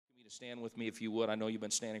Stand with me if you would. I know you've been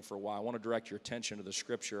standing for a while. I want to direct your attention to the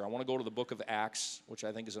scripture. I want to go to the book of Acts, which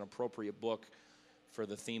I think is an appropriate book for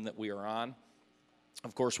the theme that we are on.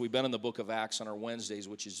 Of course, we've been in the book of Acts on our Wednesdays,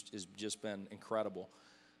 which has just been incredible.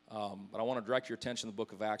 But I want to direct your attention to the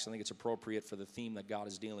book of Acts. I think it's appropriate for the theme that God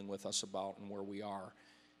is dealing with us about and where we are.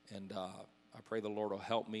 And I pray the Lord will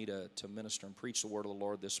help me to minister and preach the word of the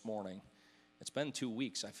Lord this morning. It's been 2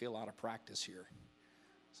 weeks. I feel out of practice here.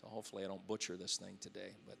 So hopefully I don't butcher this thing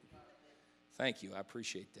today. But thank you. I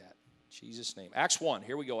appreciate that. In Jesus' name. Acts 1.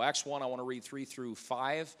 Here we go. Acts 1, I want to read 3 through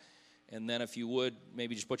 5. And then if you would,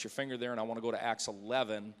 maybe just put your finger there, and I want to go to Acts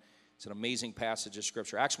 11. It's an amazing passage of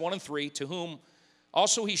Scripture. Acts 1 and 3, to whom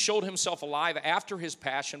also he showed himself alive after his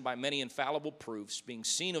passion by many infallible proofs, being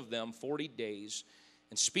seen of them 40 days,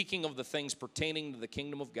 and speaking of the things pertaining to the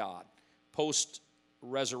kingdom of God,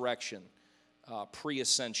 post-resurrection,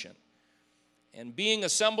 pre-ascension. And being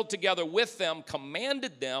assembled together with them,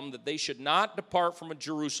 commanded them that they should not depart from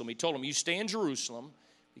Jerusalem. He told them, you stay in Jerusalem,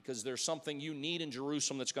 because there's something you need in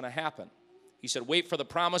Jerusalem that's going to happen. He said, wait for the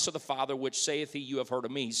promise of the Father, which saith he, you have heard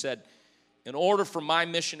of me. He said, in order for my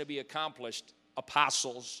mission to be accomplished,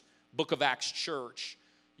 apostles, Book of Acts church,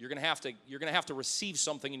 you're going to have to receive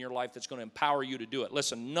something in your life that's going to empower you to do it.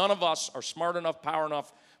 Listen, none of us are smart enough,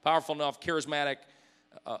 powerful enough, charismatic,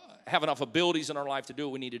 have enough abilities in our life to do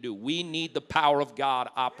what we need to do. We need the power of God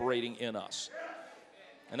operating in us.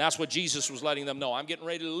 And that's what Jesus was letting them know. I'm getting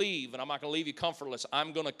ready to leave, and I'm not going to leave you comfortless.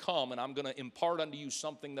 I'm going to come, and I'm going to impart unto you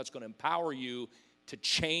something that's going to empower you to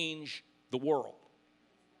change the world.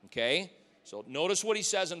 Okay? So notice what he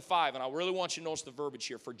says in 5, and I really want you to notice the verbiage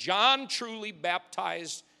here. For John truly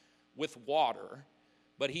baptized with water,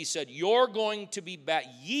 but he said, you're going to be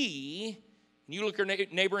ye. Can you look at your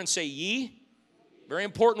neighbor and say ye? Very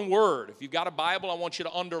important word. If you've got a Bible, I want you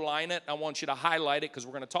to underline it. I want you to highlight it because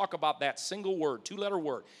we're going to talk about that single word, two-letter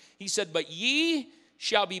word. He said, but ye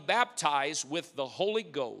shall be baptized with the Holy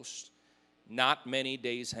Ghost not many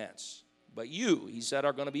days hence. But you, he said,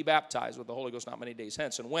 are going to be baptized with the Holy Ghost not many days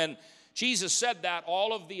hence. And when Jesus said that,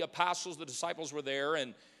 all of the apostles, the disciples were there,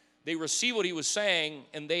 and they received what he was saying,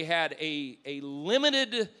 and they had a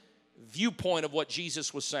limited viewpoint of what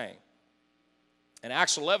Jesus was saying. And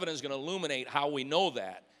Acts 11 is going to illuminate how we know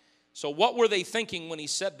that. So what were they thinking when he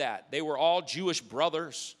said that? They were all Jewish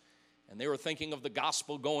brothers, and they were thinking of the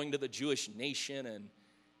gospel going to the Jewish nation, and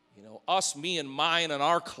us, me and mine and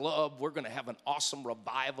our club, we're going to have an awesome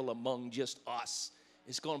revival among just us.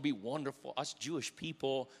 It's going to be wonderful. Us Jewish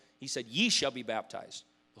people, he said, ye shall be baptized,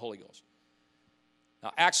 the Holy Ghost.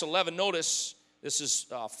 Now, Acts 11, notice, this is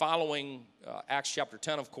following Acts chapter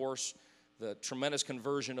 10, of course, the tremendous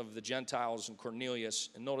conversion of the Gentiles and Cornelius.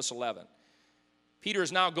 And notice 11. Peter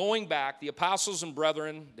is now going back. The apostles and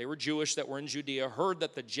brethren, they were Jewish that were in Judea, heard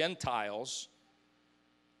that the Gentiles,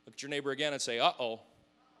 look at your neighbor again and say, uh-oh,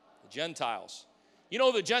 the Gentiles. You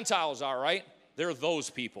know who the Gentiles are, right? They're those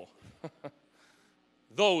people.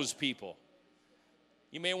 Those people.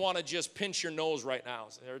 You may want to just pinch your nose right now.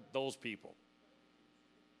 They're those people.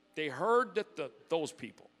 They heard that those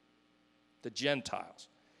people, the Gentiles,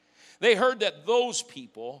 they heard that those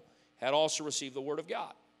people had also received the word of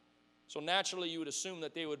God. So naturally, you would assume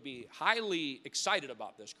that they would be highly excited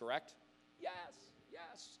about this, correct? Yes.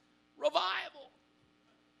 Revival.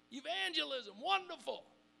 Evangelism. Wonderful.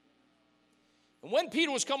 And when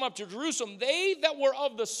Peter was come up to Jerusalem, they that were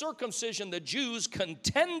of the circumcision, the Jews,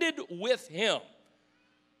 contended with him.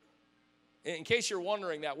 In case you're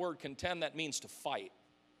wondering, that word contend, that means to fight.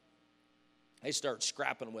 They start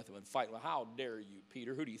scrapping with him and fighting. Well, how dare you,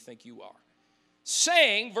 Peter? Who do you think you are?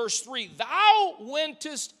 Saying, verse 3, thou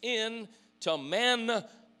wentest in to men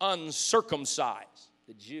uncircumcised,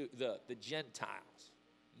 the Gentiles.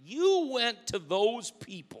 You went to those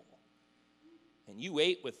people, and you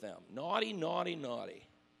ate with them. Naughty, naughty, naughty.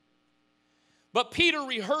 But Peter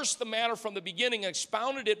rehearsed the matter from the beginning and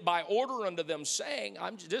expounded it by order unto them, saying,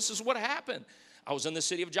 this is what happened. I was in the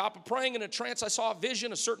city of Joppa praying in a trance. I saw a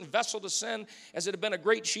vision, a certain vessel descend as it had been a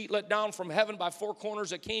great sheet let down from heaven by four corners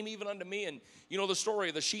that came even unto me. And you know the story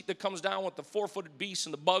of the sheet that comes down with the four-footed beasts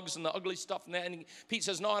and the bugs and the ugly stuff. And Pete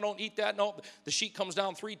says, no, I don't eat that. No, the sheet comes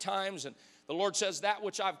down 3 times. And the Lord says, that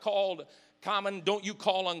which I've called common, don't you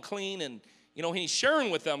call unclean. And, he's sharing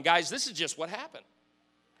with them, guys, this is just what happened.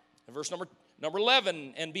 And verse number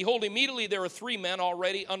 11, and behold, immediately there were 3 men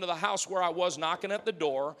already under the house where I was knocking at the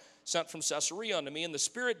door, sent from Caesarea unto me, and the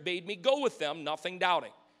Spirit bade me go with them, nothing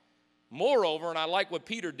doubting. Moreover, and I like what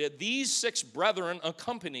Peter did, these 6 brethren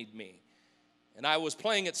accompanied me. And I was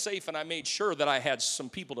playing it safe, and I made sure that I had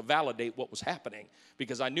some people to validate what was happening,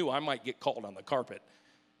 because I knew I might get called on the carpet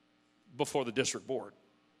before the district board.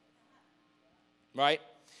 Right?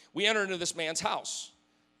 We entered into this man's house.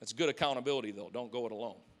 That's good accountability, though. Don't go it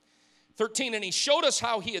alone. 13, and he showed us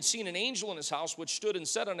how he had seen an angel in his house, which stood and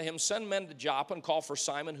said unto him, Send men to Joppa, and call for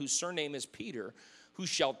Simon, whose surname is Peter, who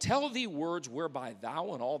shall tell thee words whereby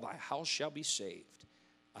thou and all thy house shall be saved.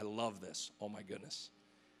 I love this. Oh, my goodness.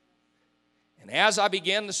 And as I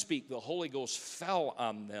began to speak, the Holy Ghost fell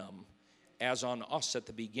on them as on us at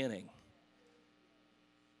the beginning.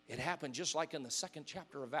 It happened just like in the second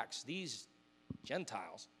chapter of Acts. These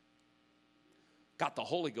Gentiles got the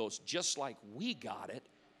Holy Ghost just like we got it.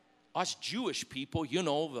 Us Jewish people, you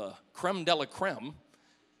know, the creme de la creme,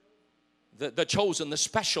 the chosen, the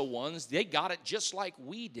special ones, they got it just like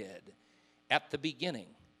we did at the beginning.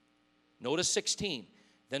 Notice 16.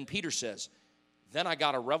 Then Peter says, Then I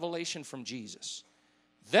got a revelation from Jesus.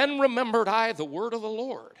 Then remembered I the word of the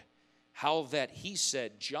Lord, how that he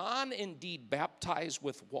said, John indeed baptized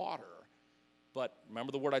with water. But,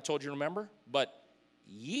 remember the word I told you to remember? But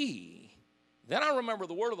ye. Then I remember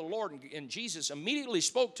the word of the Lord, and Jesus immediately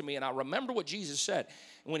spoke to me, and I remember what Jesus said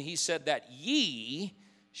when he said that ye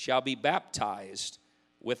shall be baptized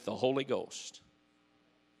with the Holy Ghost.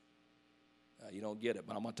 You don't get it,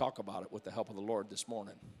 but I'm going to talk about it with the help of the Lord this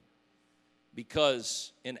morning.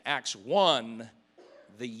 Because in Acts 1,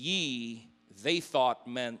 the ye, they thought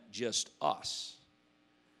meant just us.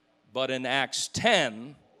 But in Acts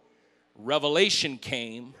 10, revelation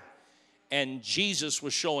came, and Jesus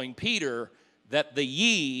was showing Peter that the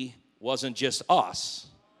ye wasn't just us.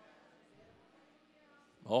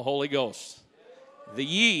 Oh, Holy Ghost. The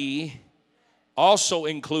ye also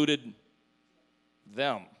included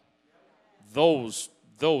them. Those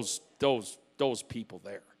people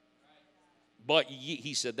there. But ye,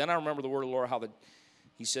 he said, then I remember the word of the Lord, how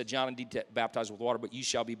he said, John indeed baptized with water, but ye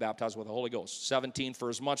shall be baptized with the Holy Ghost. 17, for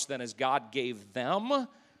as much then as God gave them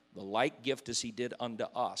the like gift as he did unto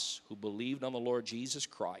us, who believed on the Lord Jesus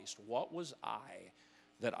Christ, what was I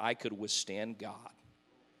that I could withstand God?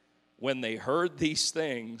 When they heard these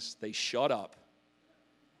things, they shut up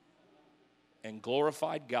and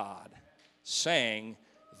glorified God, saying,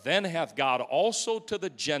 Then hath God also to the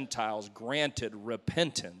Gentiles granted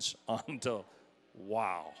repentance unto,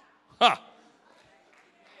 wow. Ha!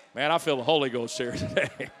 Man, I feel the Holy Ghost here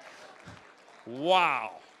today.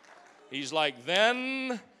 Wow. He's like,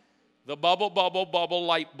 then the bubble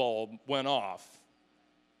light bulb went off.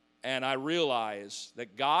 And I realized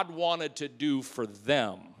that God wanted to do for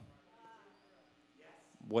them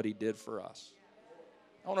what he did for us.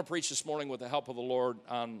 I want to preach this morning with the help of the Lord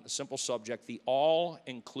on a simple subject, the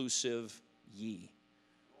all-inclusive ye.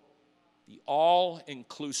 The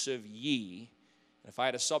all-inclusive ye. And if I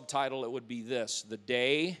had a subtitle, it would be this: the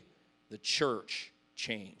day the church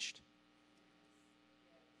changed.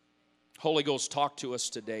 Holy Ghost, talk to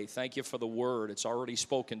us today. Thank you for the word. It's already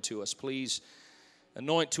spoken to us. Please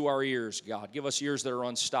anoint to our ears, God. Give us ears that are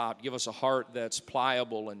unstopped. Give us a heart that's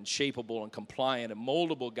pliable and shapeable and compliant and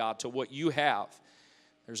moldable, God, to what you have.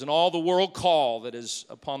 There's an all-the-world call that is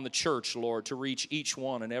upon the church, Lord, to reach each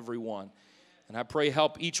one and every one. And I pray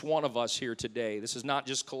help each one of us here today. This is not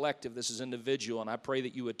just collective, this is individual. And I pray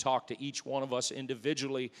that you would talk to each one of us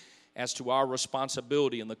individually as to our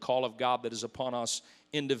responsibility and the call of God that is upon us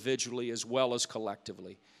individually as well as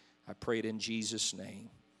collectively. I pray it in Jesus' name.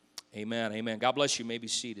 Amen. Amen. God bless you. You may be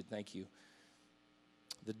seated. Thank you.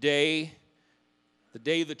 The day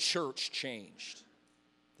the church changed.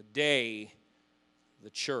 The day the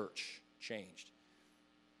church changed.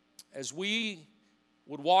 As we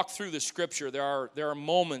would walk through the scripture, there are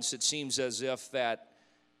moments, it seems as if, that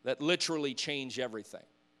literally change everything.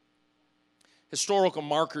 Historical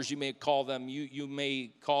markers, you may call them. You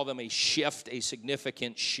may call them a shift, a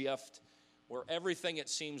significant shift, where everything, it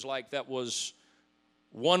seems like, that was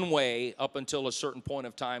one way up until a certain point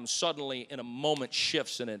of time suddenly in a moment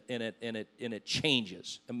shifts and it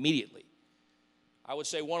changes immediately. I would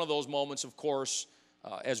say one of those moments, of course,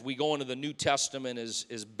 as we go into the New Testament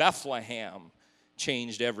is Bethlehem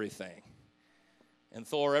changed everything. And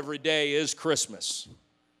Thor, every day is Christmas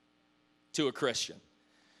to a Christian.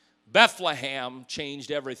 Bethlehem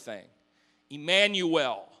changed everything.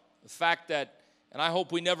 Emmanuel, the fact that, and I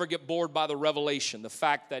hope we never get bored by the revelation, the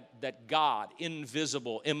fact that God,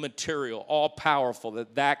 invisible, immaterial, all-powerful,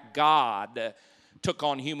 that God took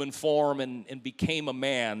on human form and became a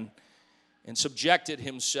man and subjected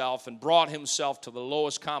himself and brought himself to the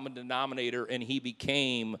lowest common denominator, and he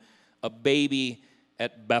became a baby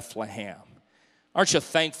at Bethlehem. Aren't you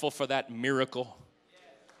thankful for that miracle?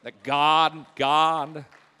 That God,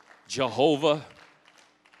 Jehovah,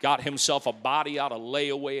 got himself a body out of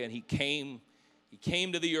layaway, and he came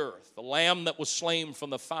to the earth. The lamb that was slain from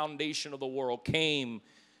the foundation of the world came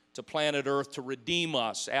to planet Earth to redeem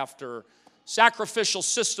us after sacrificial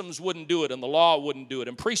systems wouldn't do it, and the law wouldn't do it,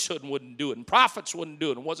 and priesthood wouldn't do it, and prophets wouldn't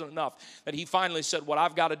do it. It wasn't enough. That he finally said, what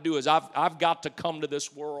I've got to do is I've got to come to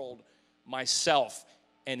this world myself.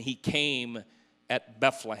 And he came at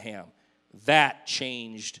Bethlehem. That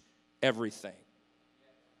changed everything.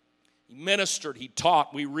 He ministered, he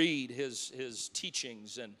taught. We read his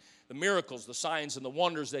teachings and the miracles, the signs and the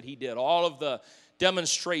wonders that he did, all of the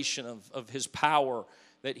demonstration of his power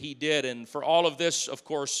that he did. And for all of this, of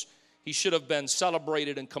course, he should have been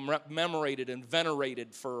celebrated and commemorated and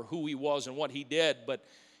venerated for who he was and what he did. But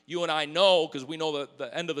you and I know, because we know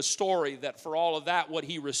the end of the story, that for all of that, what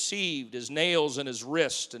he received is nails in his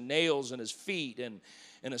wrist and nails in his feet and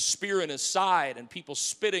a spear in his side and people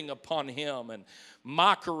spitting upon him and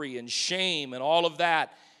mockery and shame and all of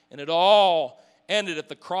that. And it all ended at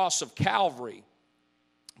the cross of Calvary.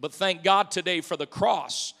 But thank God today for the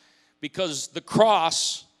cross, because the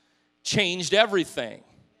cross changed everything.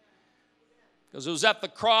 Because it was at the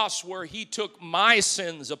cross where he took my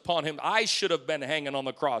sins upon him. I should have been hanging on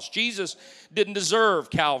the cross. Jesus didn't deserve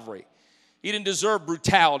Calvary. He didn't deserve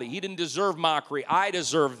brutality. He didn't deserve mockery. I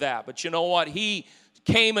deserve that. But you know what? He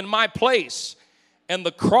came in my place, and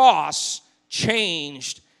the cross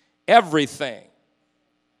changed everything.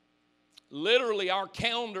 Literally, our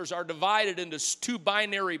calendars are divided into two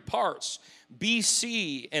binary parts,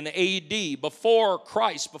 BC and AD, before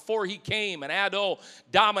Christ, before he came, and Addo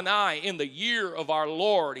Domini, in the year of our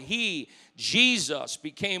Lord. He, Jesus,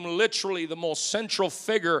 became literally the most central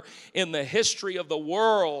figure in the history of the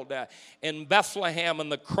world. In Bethlehem, and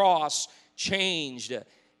the cross changed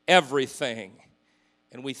everything.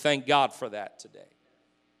 And we thank God for that today.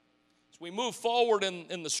 We move forward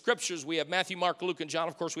in the scriptures. We have Matthew, Mark, Luke, and John.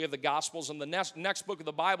 Of course, we have the Gospels. And the next book of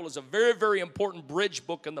the Bible is a very, very important bridge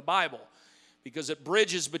book in the Bible, because it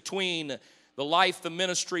bridges between the life, the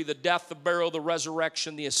ministry, the death, the burial, the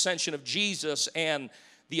resurrection, the ascension of Jesus, and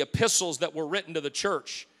the epistles that were written to the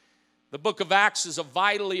church. The book of Acts is a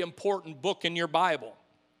vitally important book in your Bible.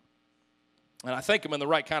 And I think I'm in the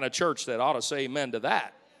right kind of church that ought to say amen to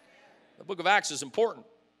that. The book of Acts is important.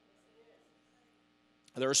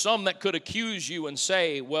 There are some that could accuse you and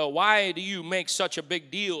say, well, why do you make such a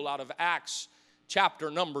big deal out of Acts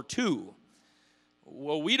chapter number 2?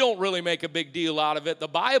 Well, we don't really make a big deal out of it. The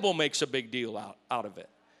Bible makes a big deal out of it.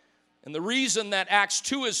 And the reason that Acts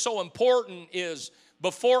 2 is so important is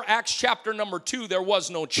before Acts chapter number 2, there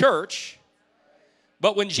was no church.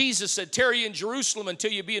 But when Jesus said, tarry in Jerusalem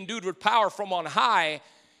until you be endued with power from on high,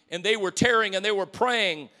 and they were tarrying and they were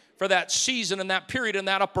praying for that season and that period in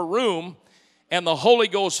that upper room, and the Holy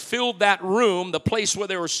Ghost filled that room, the place where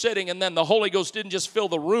they were sitting, and then the Holy Ghost didn't just fill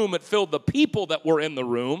the room, it filled the people that were in the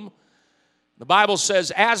room. The Bible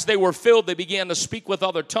says, as they were filled, they began to speak with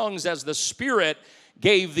other tongues as the Spirit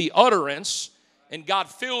gave the utterance, and God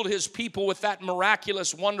filled his people with that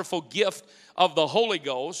miraculous, wonderful gift of the Holy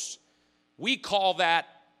Ghost. We call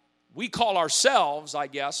ourselves, I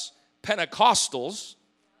guess, Pentecostals.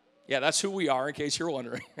 Yeah, that's who we are, in case you're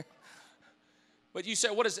wondering. But you say,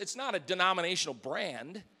 what is it? It's not a denominational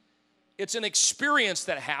brand. It's an experience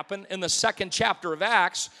that happened in the 2nd chapter of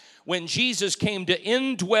Acts when Jesus came to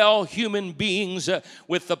indwell human beings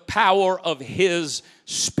with the power of his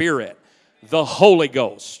Spirit, the Holy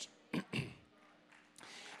Ghost.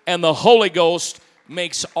 And the Holy Ghost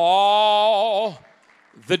makes all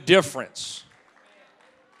the difference.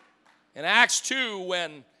 In Acts 2,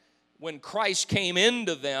 when Christ came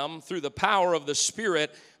into them through the power of the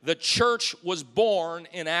Spirit, the church was born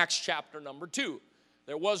in Acts chapter number 2.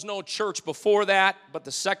 There was no church before that, but the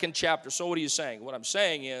 2nd chapter. So what are you saying? What I'm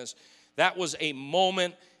saying is that was a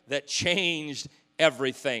moment that changed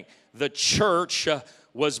everything. The church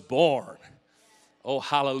was born. Oh,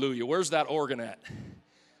 hallelujah. Where's that organ at?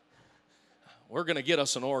 We're going to get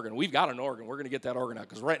us an organ. We've got an organ. We're going to get that organ out,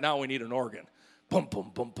 because right now we need an organ. Boom, boom,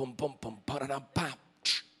 boom, boom, boom, boom, ba-da-da-bam.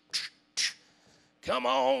 Come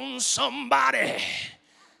on, somebody.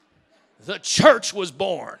 The church was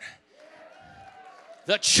born.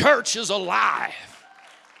 The church is alive.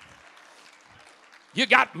 You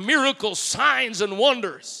got miracles, signs, and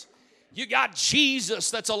wonders. You got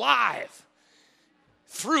Jesus that's alive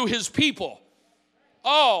through his people.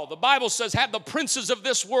 Oh, the Bible says, had the princes of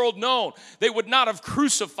this world known, they would not have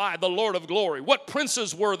crucified the Lord of glory. What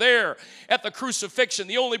princes were there at the crucifixion?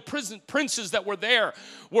 The only princes that were there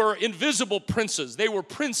were invisible princes. They were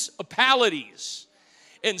principalities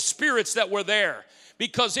and spirits that were there.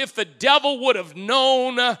 Because if the devil would have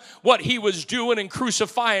known what he was doing in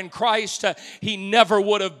crucifying Christ, he never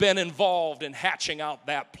would have been involved in hatching out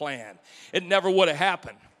that plan. It never would have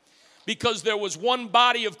happened. because there was one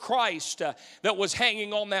body of Christ that was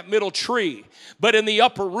hanging on that middle tree. But in the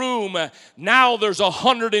upper room, now there's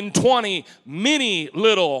 120 many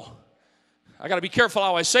little, I got to be careful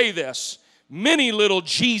how I say this, many little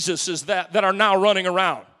Jesuses that are now running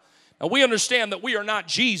around. Now we understand that we are not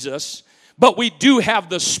Jesus, but we do have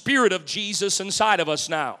the Spirit of Jesus inside of us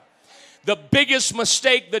now. The biggest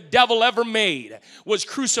mistake the devil ever made was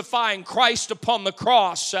crucifying Christ upon the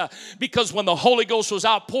cross, because when the Holy Ghost was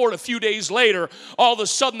outpoured a few days later, all of a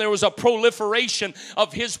sudden there was a proliferation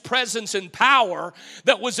of his presence and power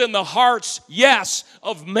that was in the hearts, yes,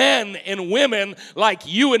 of men and women like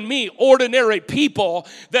you and me, ordinary people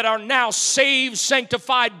that are now saved,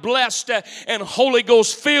 sanctified, blessed, and Holy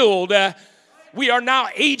Ghost filled. We are now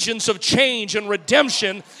agents of change and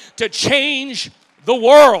redemption to change the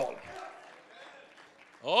world.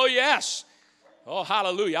 Oh, yes. Oh,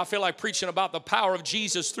 hallelujah. I feel like preaching about the power of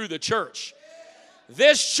Jesus through the church.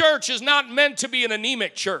 This church is not meant to be an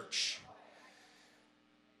anemic church.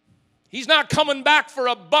 He's not coming back for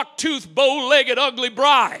a buck-toothed, bow-legged, ugly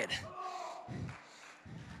bride.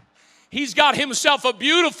 He's got himself a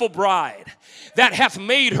beautiful bride that hath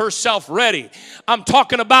made herself ready. I'm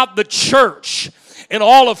talking about the church in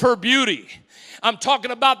all of her beauty. I'm talking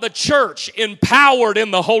about the church empowered in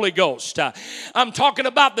the Holy Ghost. I'm talking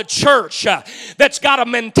about the church that's got a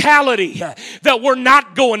mentality that we're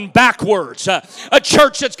not going backwards. A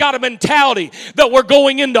church that's got a mentality that we're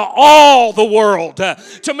going into all the world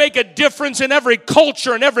to make a difference in every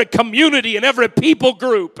culture, in every community, in every people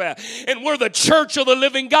group. And we're the church of the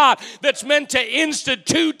living God that's meant to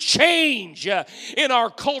institute change in our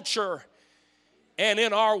culture and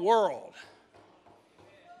in our world.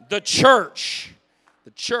 The church.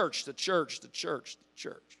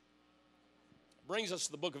 Brings us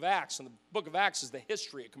to the book of Acts, and the book of Acts is the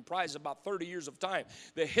history. It comprises about 30 years of time,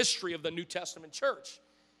 the history of the New Testament church.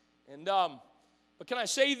 And but can I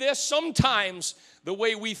say this? Sometimes the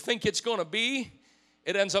way we think it's going to be,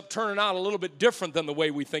 it ends up turning out a little bit different than the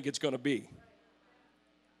way we think it's going to be.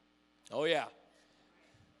 Oh, yeah.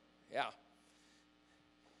 Yeah.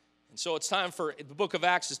 And so it's time for, the book of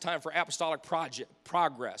Acts is time for apostolic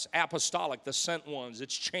progress. Apostolic, the sent ones.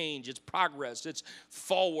 It's change, it's progress, it's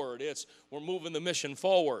forward. We're moving the mission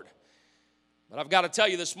forward. But I've got to tell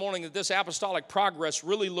you this morning that this apostolic progress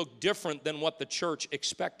really looked different than what the church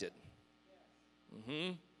expected.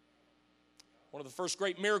 One of the first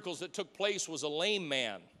great miracles that took place was a lame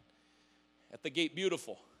man at the Gate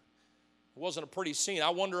Beautiful. It wasn't a pretty scene.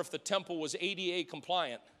 I wonder if the temple was ADA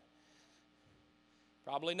compliant.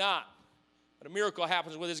 Probably not. But a miracle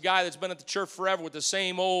happens with this guy that's been at the church forever with the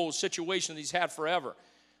same old situation that he's had forever.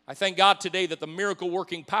 I thank God today that the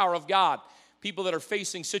miracle-working power of God, people that are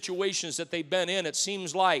facing situations that they've been in, it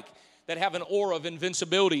seems like, that have an aura of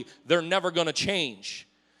invincibility, they're never going to change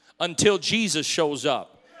until Jesus shows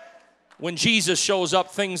up. When Jesus shows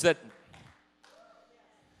up, things that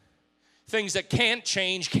can't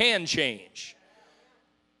change can change.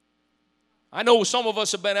 I know some of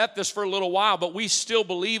us have been at this for a little while, but we still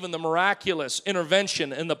believe in the miraculous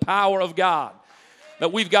intervention and the power of God.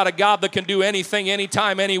 That we've got a God that can do anything,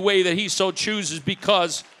 anytime, any way that he so chooses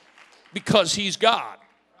because he's God.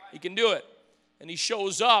 He can do it. And he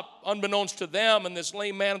shows up unbeknownst to them, and this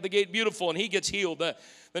lame man at the Gate Beautiful, and he gets healed.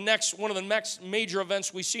 One of the next major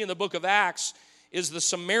events we see in the book of Acts is the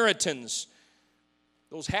Samaritans,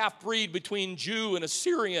 those half-breed between Jew and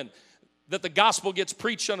Assyrian, that the gospel gets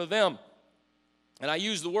preached unto them. And I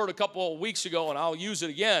used the word a couple of weeks ago, and I'll use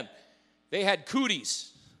it again. They had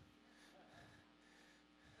cooties.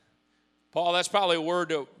 Paul, that's probably a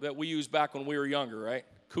word that we used back when we were younger, right?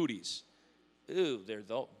 Cooties. Ooh, they're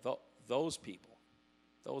those people.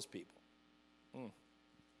 Those people.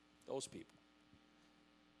 Those people.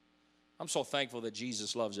 I'm so thankful that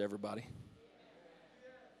Jesus loves everybody.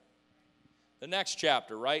 The next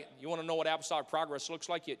chapter, right? You want to know what apostolic progress looks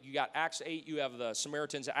like? You got Acts 8, you have the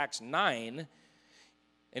Samaritans, Acts 9.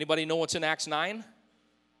 Anybody know what's in Acts 9?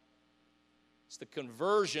 It's the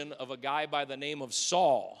conversion of a guy by the name of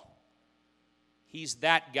Saul. He's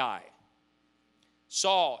that guy.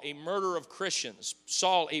 Saul, a murderer of Christians.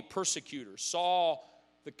 Saul, a persecutor. Saul,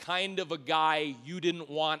 the kind of a guy you didn't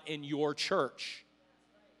want in your church.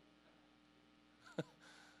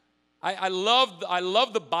 I love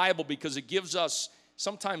the Bible because it gives us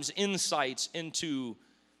sometimes insights into,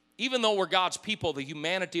 even though we're God's people, the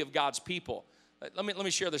humanity of God's people. Let me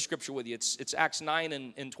share the scripture with you. It's Acts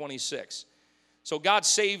 9 and 26. So God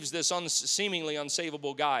saves this seemingly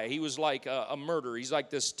unsavable guy. He was like a murderer. He's like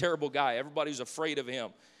this terrible guy. Everybody's afraid of him.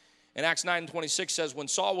 And Acts 9 and 26 says, when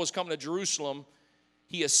Saul was coming to Jerusalem,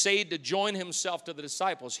 he essayed to join himself to the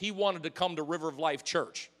disciples. He wanted to come to River of Life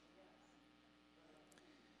Church.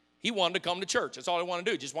 He wanted to come to church. That's all he wanted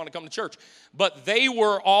to do. Just wanted to come to church. But they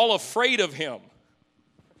were all afraid of him.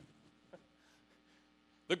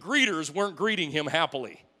 The greeters weren't greeting him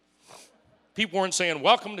happily. People weren't saying,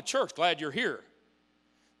 welcome to church, glad you're here.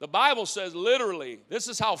 The Bible says literally, this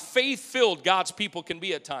is how faith-filled God's people can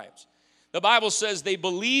be at times. The Bible says they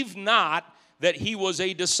believed not that he was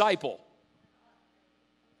a disciple.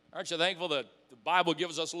 Aren't you thankful that the Bible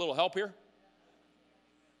gives us a little help here?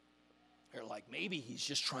 They're like, maybe he's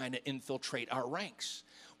just trying to infiltrate our ranks.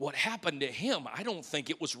 What happened to him, I don't think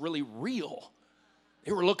it was really real.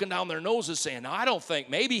 They were looking down their noses saying, no, I don't think,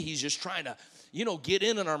 maybe he's just trying to, get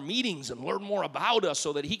in our meetings and learn more about us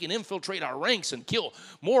so that he can infiltrate our ranks and kill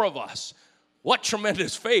more of us. What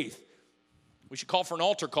tremendous faith. We should call for an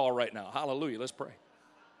altar call right now. Hallelujah. Let's pray.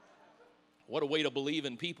 What a way to believe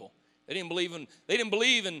in people. They didn't believe, and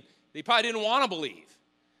they probably didn't want to believe.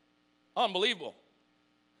 Unbelievable.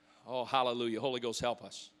 Oh, hallelujah. Holy Ghost, help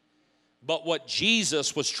us. But what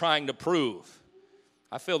Jesus was trying to prove,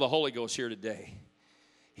 I feel the Holy Ghost here today.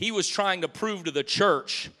 He was trying to prove to the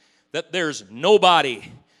church that there's nobody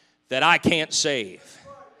that I can't save.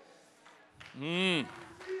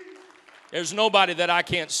 There's nobody that I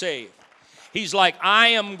can't save. He's like, I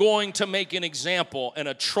am going to make an example and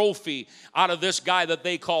a trophy out of this guy that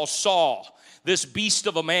they call Saul, this beast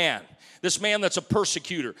of a man, this man that's a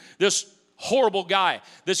persecutor, this horrible guy,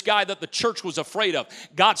 this guy that the church was afraid of.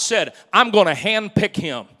 God said, I'm going to handpick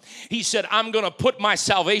him. He said, I'm going to put my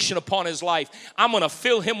salvation upon his life. I'm going to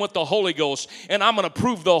fill him with the Holy Ghost, and I'm going to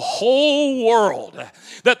prove the whole world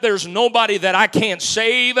that there's nobody that I can't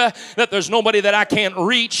save, that there's nobody that I can't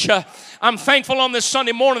reach. I'm thankful on this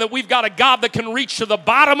Sunday morning that we've got a God that can reach to the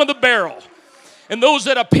bottom of the barrel, and those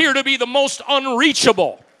that appear to be the most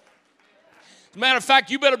unreachable. As a matter of fact,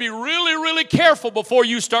 you better be really, really careful before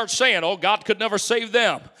you start saying, oh, God could never save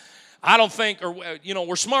them. I don't think, or,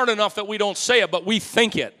 we're smart enough that we don't say it, but we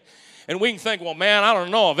think it. And we can think, well, man, I don't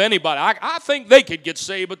know of anybody. I think they could get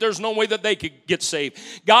saved, but there's no way that they could get saved.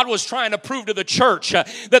 God was trying to prove to the church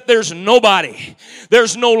that there's nobody.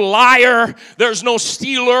 There's no liar. There's no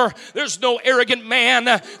stealer. There's no arrogant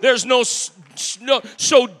man. There's no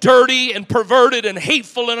so dirty and perverted and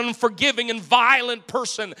hateful and unforgiving and violent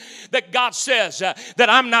person that God says that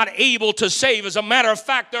I'm not able to save. As a matter of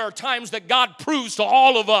fact, there are times that God proves to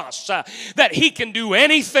all of us that he can do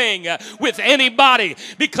anything with anybody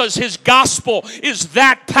because his gospel is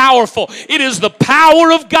that powerful. It is the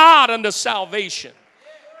power of God unto salvation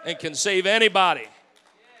and can save anybody.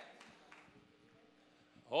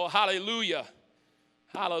 Oh, hallelujah.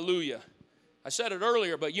 Hallelujah. I said it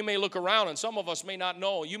earlier, but you may look around, and some of us may not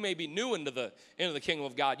know. You may be new into the kingdom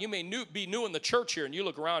of God. You may be new in the church here, and you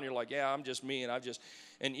look around, you're like, yeah, I'm just me,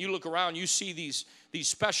 and you look around, you see these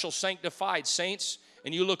special sanctified saints,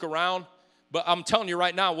 and you look around, but I'm telling you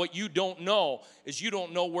right now, what you don't know is you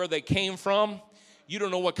don't know where they came from. You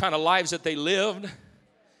don't know what kind of lives that they lived.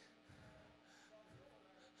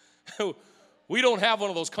 We don't have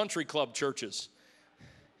one of those country club churches.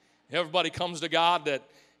 Everybody comes to God that,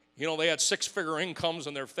 they had six-figure incomes,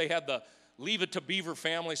 and they had the Leave It to Beaver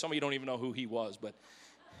family. Some of you don't even know who he was, but,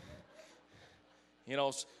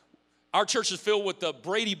 our church is filled with the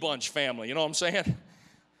Brady Bunch family. You know what I'm saying?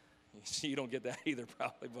 You don't get that either,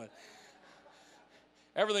 probably, but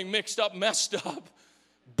everything mixed up, messed up,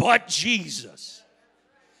 but Jesus.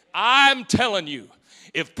 I'm telling you,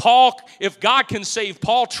 if God can save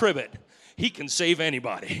Paul Tribbett, he can save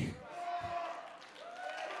anybody.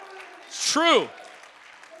 It's true.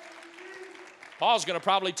 Paul's going to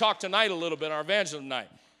probably talk tonight a little bit on our evangelism night.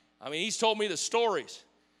 I mean, he's told me the stories.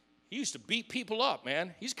 He used to beat people up,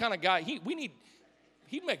 man. He's the kind of guy, he'd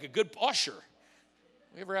make a good usher.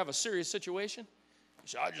 You ever have a serious situation? He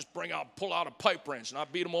said, I just pull out a pipe wrench and I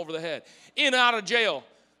beat him over the head. In and out of jail.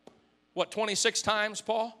 26 times,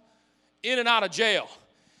 Paul? In and out of jail.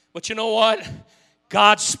 But you know what?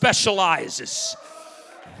 God specializes.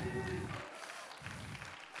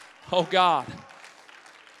 Oh, God.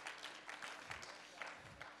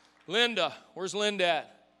 Linda, where's Linda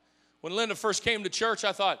at? When Linda first came to church,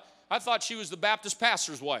 I thought she was the Baptist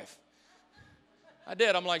pastor's wife. I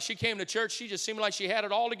did. I'm like, she came to church, she just seemed like she had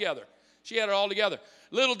it all together. She had it all together.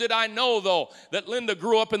 Little did I know, though, that Linda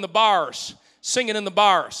grew up in the bars, singing in the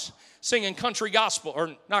bars, singing country gospel,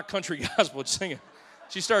 or not country gospel, singing.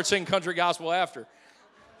 She started singing country gospel after.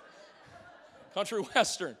 Country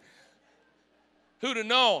western. Who'd have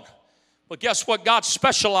known? But guess what? God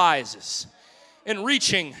specializes in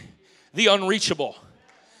reaching the unreachable.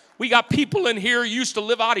 We got people in here who used to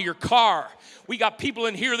live out of your car. We got people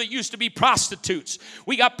in here that used to be prostitutes.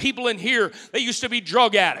 We got people in here that used to be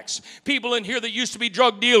drug addicts. People in here that used to be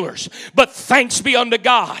drug dealers. But thanks be unto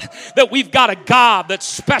God that we've got a God that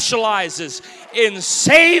specializes in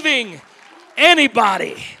saving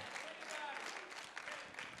anybody.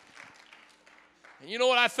 And you know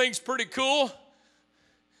what I think's pretty cool?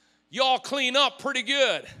 Y'all clean up pretty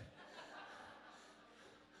good.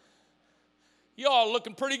 Y'all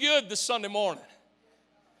looking pretty good this Sunday morning.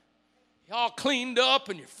 Y'all cleaned up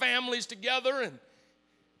and your family's together.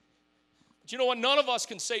 But you know what? None of us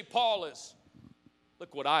can say Paul is.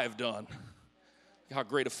 Look what I have done. Look how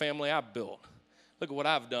great a family I've built. Look at what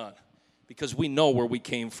I've done. Because we know where we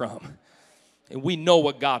came from. And we know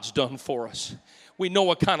what God's done for us. We know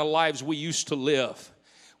what kind of lives we used to live.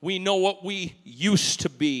 We know what we used to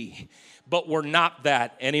be. But we're not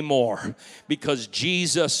that anymore. Because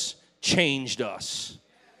Jesus changed us.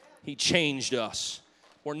 He changed us.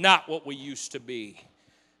 We're not what we used to be.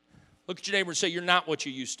 Look at your neighbor and say, you're not what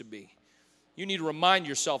you used to be. You need to remind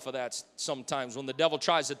yourself of that sometimes when the devil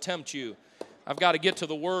tries to tempt you. I've got to get to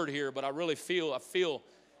the word here, but I really feel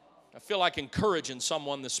like encouraging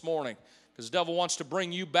someone this morning because the devil wants to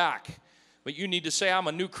bring you back. But you need to say, I'm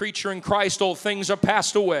a new creature in Christ. Old things are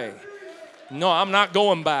passed away. No, I'm not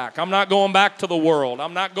going back. I'm not going back to the world.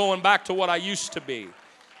 I'm not going back to what I used to be.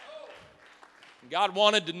 God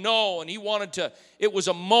wanted to know, and it was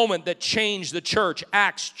a moment that changed the church.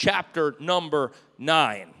 Acts chapter number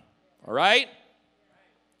 9. All right?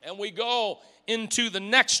 And we go into the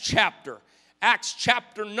next chapter, Acts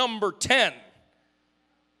chapter number 10.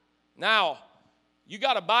 Now, you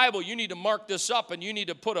got a Bible, you need to mark this up, and you need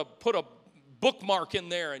to put a bookmark in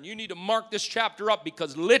there, and you need to mark this chapter up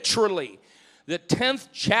because literally, the 10th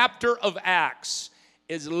chapter of Acts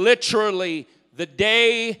is literally the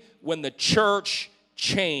day when the church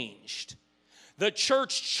changed. The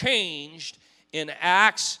church changed in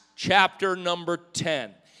Acts chapter number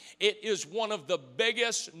 10. It is one of the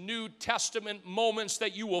biggest New Testament moments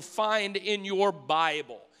that you will find in your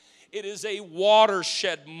Bible. It is a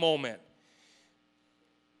watershed moment.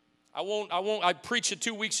 I preached it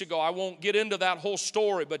 2 weeks ago. I won't get into that whole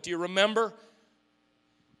story, but do you remember?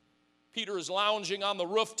 Peter is lounging on the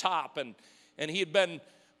rooftop, and he had been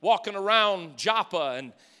walking around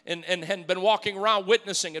Joppa and had been walking around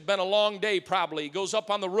witnessing. It had been a long day probably. He goes up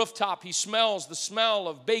on the rooftop. He smells the smell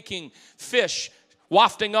of baking fish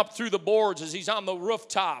wafting up through the boards as he's on the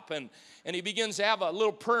rooftop. And he begins to have a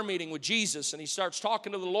little prayer meeting with Jesus. And he starts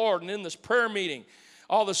talking to the Lord. And in this prayer meeting,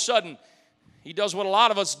 all of a sudden, he does what a lot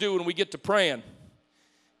of us do when we get to praying.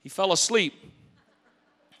 He fell asleep.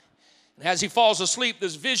 And as he falls asleep,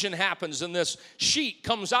 this vision happens, and this sheet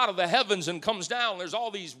comes out of the heavens and comes down. There's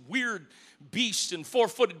all these weird beasts and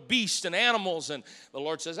four-footed beasts and animals. And the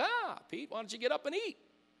Lord says, Pete, why don't you get up and eat?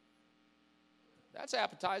 That's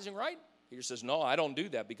appetizing, right? Peter says, no, I don't do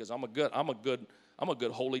that because I'm a good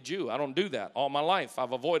holy Jew. I don't do that. All my life,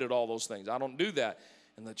 I've avoided all those things. I don't do that.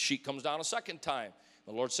 And the sheet comes down a second time.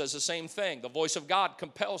 The Lord says the same thing. The voice of God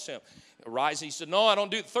compels him. Arise. He said, no, I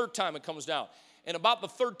don't do it. Third time it comes down. And about the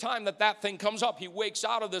third time that thing comes up, he wakes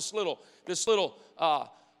out of this little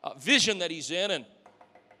vision that he's in, and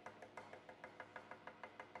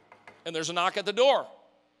there's a knock at the door.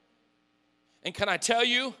 And can I tell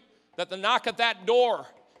you that the knock at that door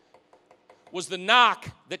was the knock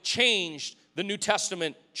that changed the New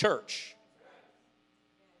Testament church?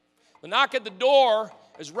 The knock at the door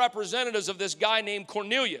is representatives of this guy named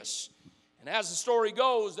Cornelius. And as the story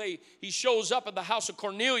goes, he shows up at the house of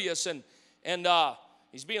Cornelius, and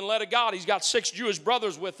he's being led of God. He's got 6 Jewish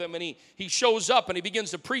brothers with him, and he shows up, and he begins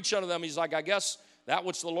to preach unto them. He's like, I guess that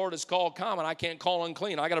which the Lord has called common, I can't call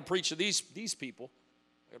unclean. I got to preach to these people.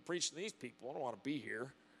 I got to preach to these people. I don't want to be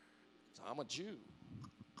here. I'm a Jew.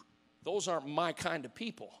 Those aren't my kind of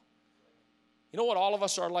people. You know what all of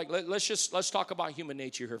us are like? Let's talk about human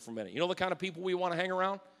nature here for a minute. You know the kind of people we want to hang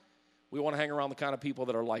around? We want to hang around the kind of people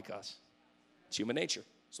that are like us. It's human nature.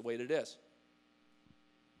 It's the way that it is.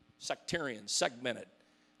 Sectarian, segmented.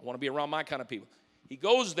 I want to be around my kind of people. He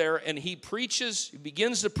goes there and he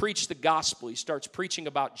begins to preach the gospel. He starts preaching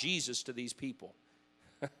about Jesus to these people.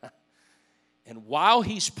 And while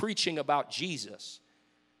he's preaching about Jesus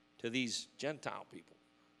to these Gentile people,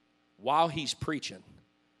 while he's preaching,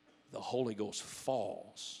 the Holy Ghost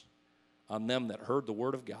falls on them that heard the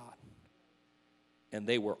word of God. And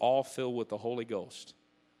they were all filled with the Holy Ghost.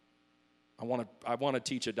 I want to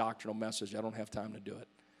teach a doctrinal message. I don't have time to do it.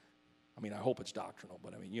 I mean, I hope it's doctrinal,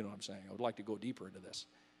 but I mean, you know what I'm saying. I would like to go deeper into this.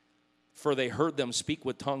 For they heard them speak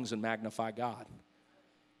with tongues and magnify God.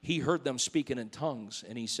 He heard them speaking in tongues,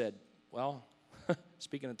 and he said, well,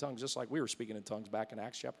 speaking in tongues just like we were speaking in tongues back in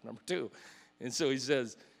Acts chapter number 2. And so he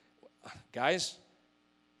says, guys,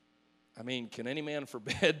 I mean, can any man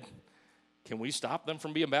forbid? Can we stop them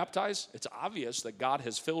from being baptized? It's obvious that God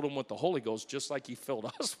has filled them with the Holy Ghost just like he filled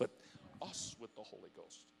us with the Holy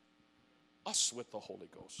Ghost. Us with the Holy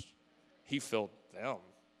Ghost. He filled them,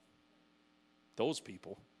 those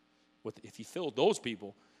people, if he filled those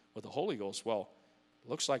people with the Holy Ghost, well, it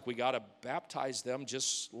looks like we got to baptize them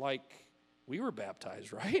just like we were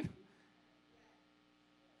baptized, right?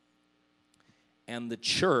 And the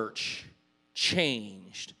church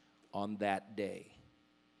changed on that day.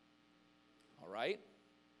 All right?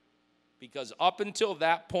 Because up until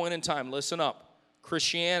that point in time, listen up,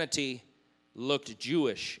 Christianity looked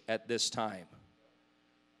Jewish at this time.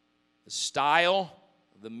 The style,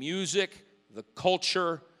 the music, the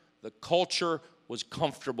culture was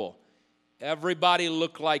comfortable. Everybody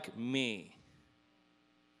looked like me.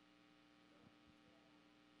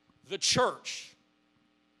 The church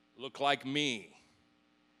looked like me.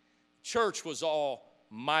 Church was all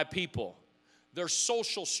my people. Their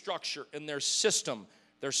social structure and their system,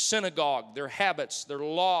 their synagogue, their habits, their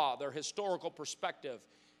law, their historical perspective.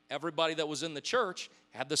 Everybody that was in the church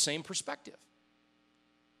had the same perspective.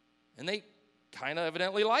 And they kind of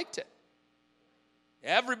evidently liked it.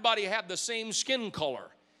 Everybody had the same skin color.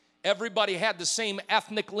 Everybody had the same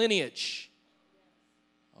ethnic lineage.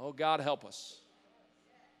 Oh, God help us.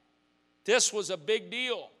 This was a big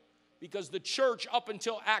deal because the church up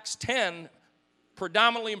until Acts 10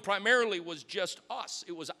 predominantly and primarily was just us.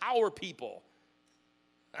 It was our people.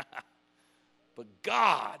 But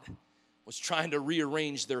God was trying to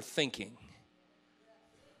rearrange their thinking.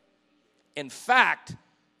 In fact,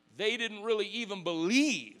 they didn't really even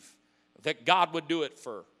believe that God would do it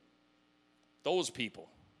for those people.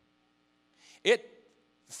 It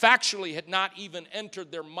factually had not even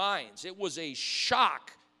entered their minds. It was a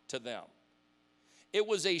shock to them. It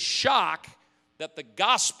was a shock that the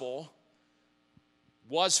gospel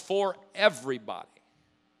was for everybody.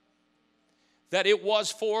 That it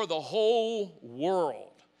was for the whole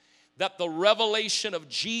world. That the revelation of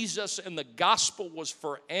Jesus and the gospel was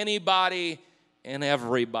for anybody and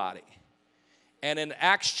everybody. And in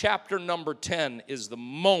Acts chapter number 10 is the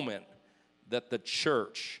moment that the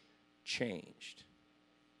church changed.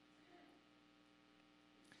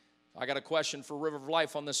 I got a question for River of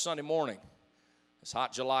Life on this Sunday morning. It's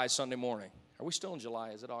hot July Sunday morning. Are we still in July?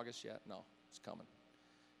 Is it August yet? No, it's coming.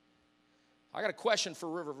 I got a question for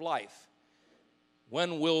River of Life.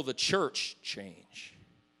 When will the church change?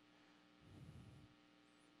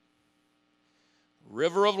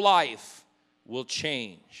 River of Life will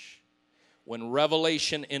change when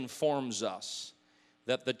Revelation informs us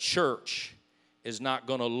that the church is not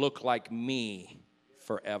going to look like me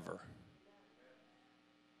forever.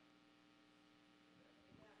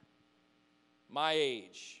 My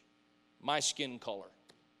age, my skin color,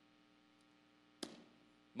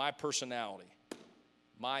 my personality,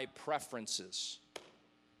 my preferences.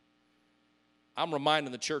 I'm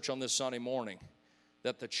reminding the church on this Sunday morning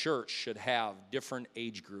that the church should have different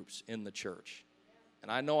age groups in the church. And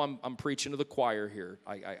I know I'm preaching to the choir here.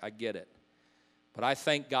 I get it. But I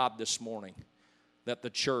thank God this morning that the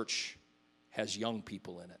church has young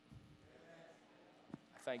people in it.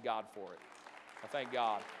 I thank God for it. I thank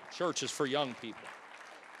God. Church is for young people.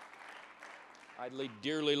 I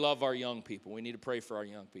dearly love our young people. We need to pray for our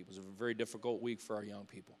young people. It's a very difficult week for our young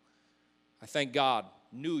people. I thank God,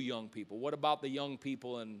 new young people. What about the young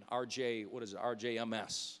people in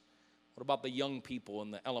RJMS? What about the young people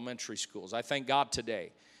in the elementary schools? I thank God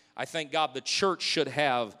today. I thank God the church should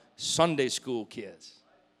have Sunday school kids.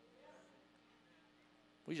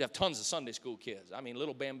 We should have tons of Sunday school kids. I mean,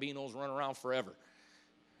 little bambinos running around forever.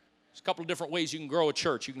 There's a couple of different ways you can grow a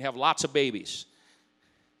church. You can have lots of babies.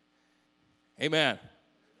 Amen.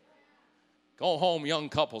 Go home, young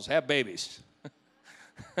couples, have babies.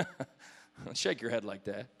 Shake your head like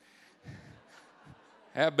that.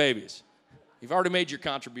 Have babies. You've already made your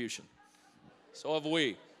contribution. So have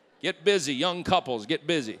we. Get busy, young couples, get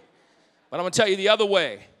busy. But I'm going to tell you the other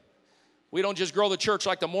way. We don't just grow the church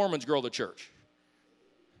like the Mormons grow the church.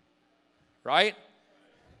 Right?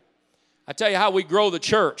 I tell you how we grow the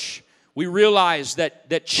church. We realize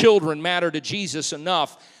that children matter to Jesus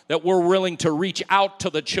enough that we're willing to reach out to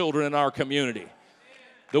the children in our community.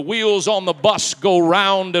 The wheels on the bus go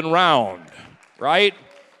round and round, right?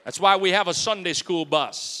 That's why we have a Sunday school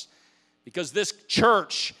bus. Because this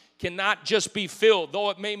church cannot just be filled, though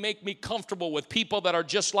it may make me comfortable with people that are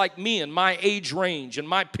just like me in my age range and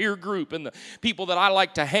my peer group and the people that I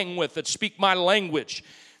like to hang with that speak my language.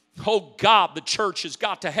 Oh God, the church has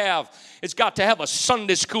got to have a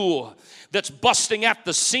Sunday school that's busting at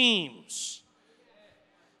the seams.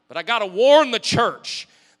 But I got to warn the church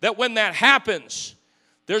that when that happens,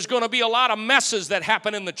 there's going to be a lot of messes that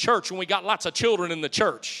happen in the church when we got lots of children in the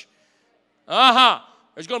church.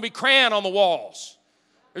 There's going to be crayon on the walls.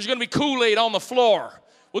 There's going to be Kool-Aid on the floor.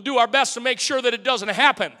 We'll do our best to make sure that it doesn't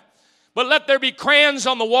happen. But let there be crayons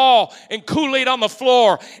on the wall and Kool-Aid on the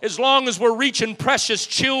floor as long as we're reaching precious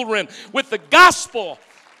children with the gospel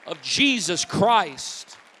of Jesus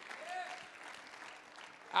Christ.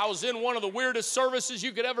 I was in one of the weirdest services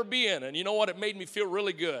you could ever be in, and you know what? It made me feel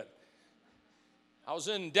really good. I was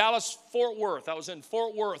in Dallas, Fort Worth. I was in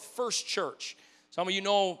Fort Worth First Church. Some of you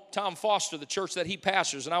know Tom Foster, the church that he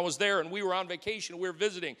pastors, and I was there, and we were on vacation. We were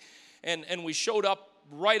visiting, and we showed up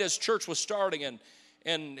right as church was starting, and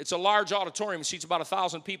it's a large auditorium. It seats about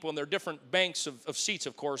 1,000 people, and there are different banks of seats,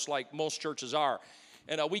 of course, like most churches are.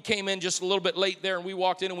 And we came in just a little bit late there, and we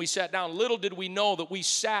walked in and we sat down. Little did we know that we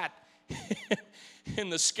sat in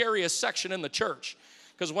the scariest section in the church.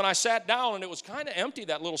 Because when I sat down, and it was kind of empty,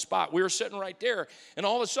 that little spot, we were sitting right there, and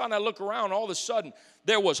all of a sudden I look around, all of a sudden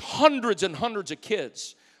there was hundreds and hundreds of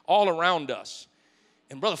kids all around us.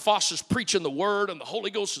 And Brother Foster's preaching the word, and the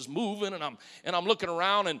Holy Ghost is moving, and I'm looking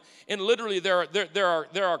around, and literally there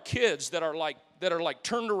are kids that are like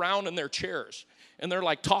turned around in their chairs, and they're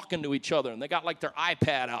like talking to each other, and they got like their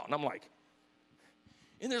iPad out, and I'm like,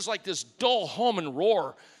 and there's like this dull hum and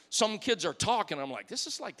roar. Some kids are talking. I'm like, this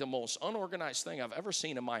is like the most unorganized thing I've ever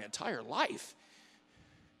seen in my entire life.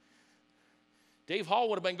 Dave Hall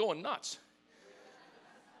would have been going nuts.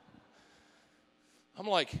 I'm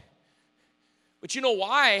like, but you know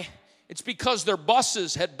why? It's because their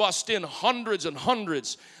buses had bussed in hundreds and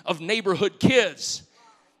hundreds of neighborhood kids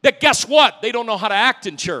that, guess what? They don't know how to act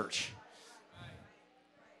in church.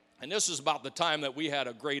 And this is about the time that we had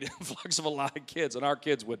a great influx of a lot of kids, and our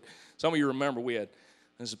kids would, some of you remember we had,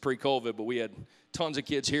 this is pre-COVID, but we had tons of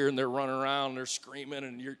kids here, and they're running around, and they're screaming,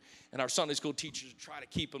 and our Sunday school teachers try to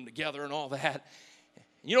keep them together and all that.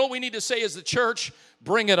 You know what we need to say as the church?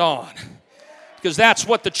 Bring it on. Because that's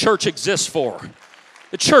what the church exists for.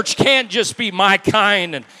 The church can't just be my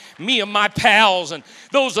kind and me and my pals and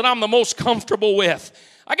those that I'm the most comfortable with.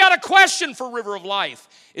 I got a question for River of Life.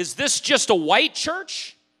 Is this just a white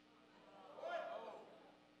church?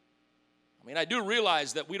 I mean, I do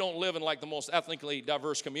realize that we don't live in like the most ethnically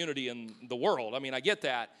diverse community in the world. I mean, I get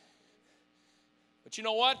that. But you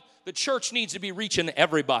know what? The church needs to be reaching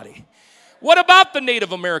everybody. What about the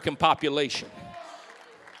Native American population?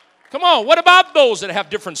 Come on, what about those that have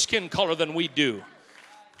different skin color than we do?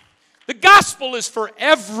 The gospel is for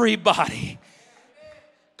everybody.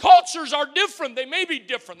 Cultures are different. They may be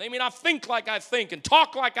different. They may not think like I think and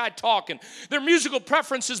talk like I talk, and their musical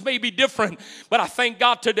preferences may be different. But I thank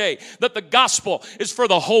God today that the gospel is for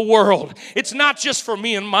the whole world. It's not just for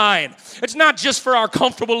me and mine. It's not just for our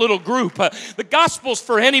comfortable little group. The gospel's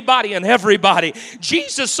for anybody and everybody.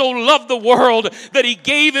 Jesus so loved the world that he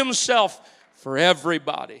gave himself for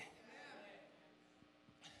everybody.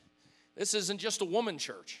 This isn't just a woman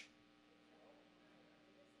church.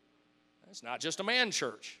 It's not just a man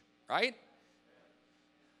church, right?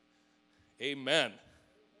 Amen.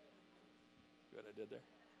 Good, I did there.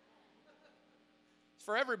 It's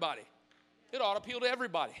for everybody. It ought to appeal to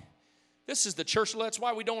everybody. This is the church. That's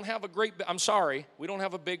why we don't have we don't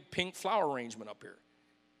have a big pink flower arrangement up here.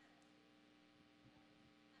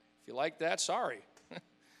 If you like that, sorry.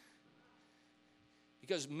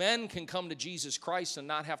 Because men can come to Jesus Christ and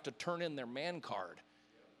not have to turn in their man card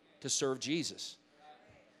to serve Jesus.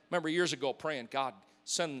 Remember years ago praying, God,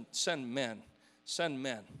 send men. Send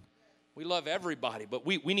men. We love everybody, but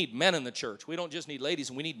we need men in the church. We don't just need ladies,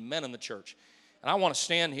 and we need men in the church. And I want to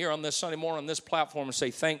stand here on this Sunday morning on this platform and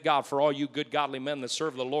say, thank God for all you good, godly men that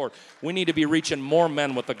serve the Lord. We need to be reaching more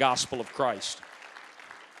men with the gospel of Christ.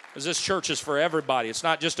 Because this church is for everybody. It's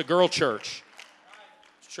not just a girl church.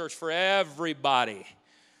 It's a church for everybody.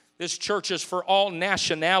 This church is for all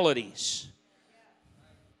nationalities.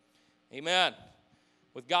 Amen.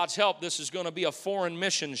 With God's help, this is going to be a foreign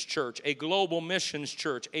missions church, a global missions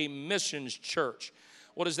church, a missions church.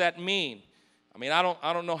 What does that mean? I mean, I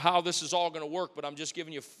don't know how this is all going to work, but I'm just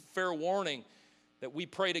giving you fair warning that we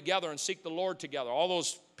pray together and seek the Lord together. All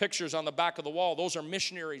those pictures on the back of the wall, those are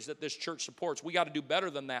missionaries that this church supports. We got to do better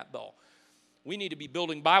than that, though. We need to be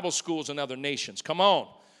building Bible schools in other nations. Come on.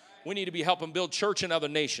 We need to be helping build church in other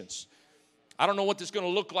nations. I don't know what this is going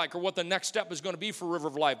to look like or what the next step is going to be for River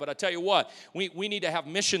of Life, but I tell you what, we need to have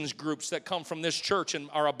missions groups that come from this church and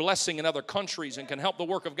are a blessing in other countries and can help the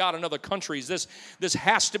work of God in other countries. This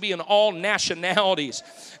has to be an all nationalities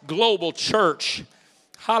global church.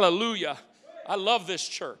 Hallelujah. I love this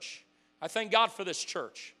church. I thank God for this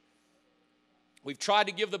church. We've tried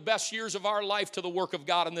to give the best years of our life to the work of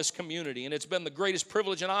God in this community, and it's been the greatest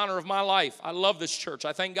privilege and honor of my life. I love this church.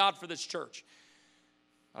 I thank God for this church.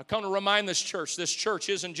 I come to remind this church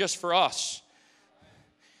isn't just for us.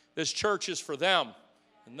 This church is for them,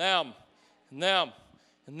 and them, and them,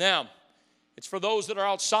 and them. It's for those that are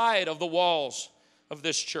outside of the walls of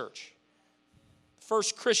this church. The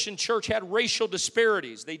first Christian church had racial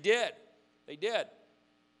disparities. They did. They did.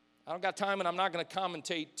 I don't got time, and I'm not going to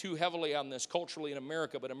commentate too heavily on this culturally in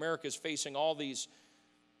America, but America is facing all these,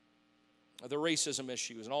 the racism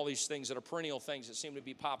issues and all these things that are perennial things that seem to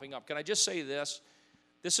be popping up. Can I just say this?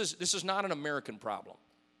 This is not an American problem.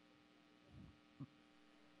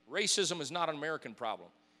 Racism is not an American problem.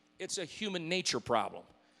 It's a human nature problem.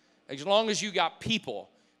 As long as you got people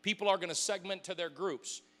are going to segment to their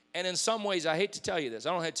groups. And in some ways, I hate to tell you this.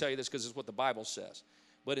 I don't hate to tell you this because it's what the Bible says.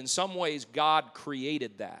 But in some ways, God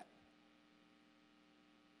created that.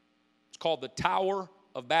 It's called the Tower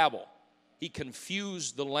of Babel. He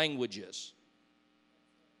confused the languages.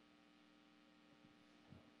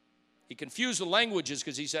 He confused the languages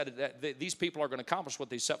because he said that these people are going to accomplish what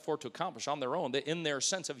they set forth to accomplish on their own. In their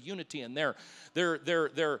sense of unity and their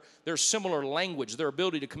similar language, their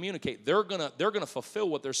ability to communicate, they're going to fulfill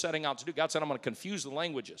what they're setting out to do. God said, I'm going to confuse the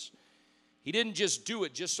languages. He didn't just do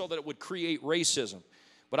it just so that it would create racism.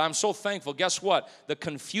 But I'm so thankful. Guess what? The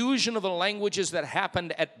confusion of the languages that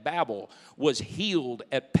happened at Babel was healed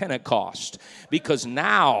at Pentecost. Because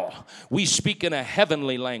now we speak in a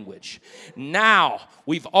heavenly language. Now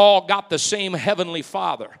we've all got the same heavenly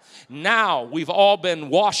Father. Now we've all been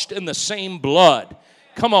washed in the same blood.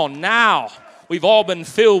 Come on, now we've all been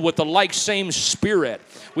filled with the like same Spirit.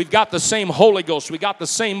 We've got the same Holy Ghost. We got the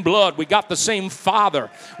same blood. We got the same Father.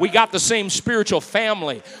 We got the same spiritual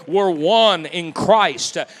family. We're one in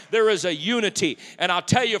Christ. There is a unity. And I'll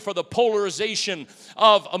tell you, for the polarization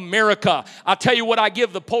of America, I'll tell you what I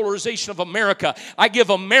give the polarization of America. I give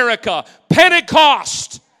America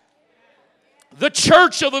Pentecost, the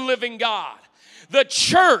church of the living God. The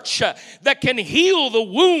church that can heal the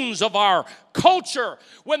wounds of our culture.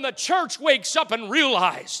 When the church wakes up and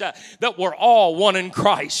realizes that we're all one in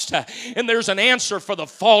Christ. And there's an answer for the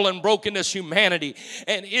fallen, brokenness humanity.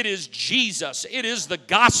 And it is Jesus. It is the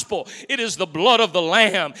gospel. It is the blood of the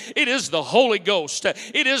Lamb. It is the Holy Ghost.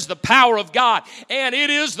 It is the power of God. And it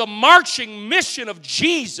is the marching mission of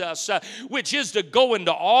Jesus, which is to go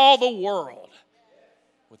into all the world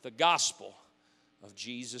with the gospel of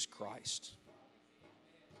Jesus Christ.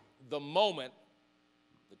 The moment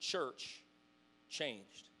the church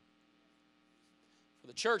changed. For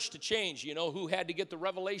the church to change, you know who had to get the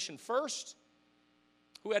revelation first?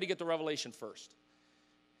 Who had to get the revelation first?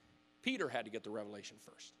 Peter had to get the revelation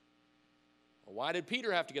first. Well, why did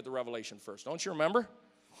Peter have to get the revelation first? Don't you remember?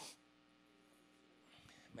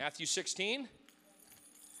 Matthew 16,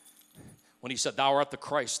 when he said, "Thou art the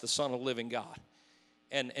Christ, the Son of the living God."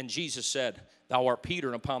 And Jesus said, "Thou art Peter,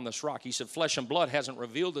 and upon this rock." He said, "Flesh and blood hasn't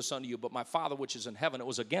revealed this unto you, but my Father which is in heaven." It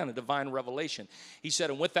was, again, a divine revelation. He said,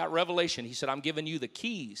 and with that revelation, he said, "I'm giving you the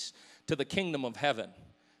keys to the kingdom of heaven."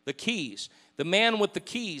 The keys. The man with the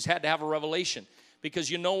keys had to have a revelation.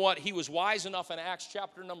 Because you know what? He was wise enough in Acts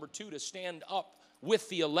chapter number 2 to stand up with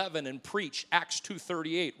the 11 and preach Acts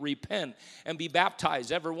 2:38, repent and be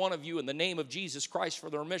baptized, every one of you, in the name of Jesus Christ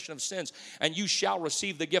for the remission of sins, and you shall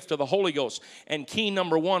receive the gift of the Holy Ghost. And key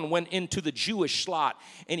number 1 went into the Jewish slot,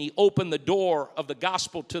 and he opened the door of the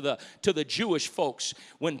gospel to the Jewish folks.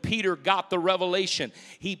 When Peter got the revelation,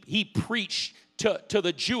 he preached to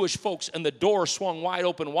the Jewish folks, and the door swung wide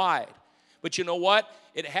open wide. But you know what?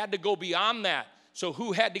 It had to go beyond that. So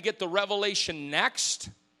who had to get the revelation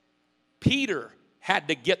next? Peter had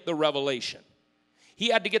to get the revelation. He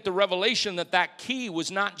had to get the revelation that key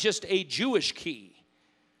was not just a Jewish key.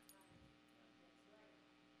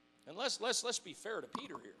 And let's be fair to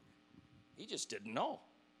Peter here. He just didn't know.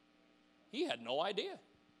 He had no idea.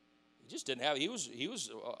 He just didn't have. He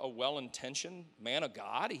was a well-intentioned man of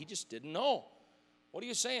God. He just didn't know. What are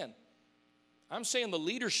you saying? I'm saying the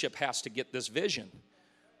leadership has to get this vision.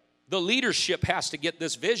 The leadership has to get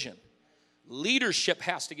this vision. Leadership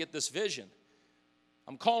has to get this vision.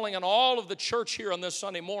 I'm calling on all of the church here on this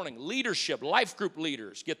Sunday morning. Leadership, life group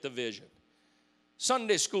leaders, get the vision.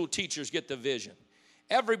 Sunday school teachers get the vision.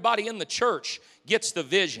 Everybody in the church gets the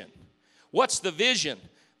vision. What's the vision?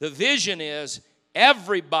 The vision is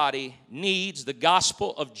everybody needs the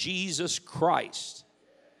gospel of Jesus Christ.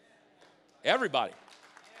 Everybody.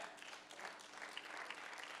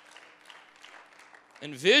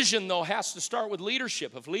 And vision, though, has to start with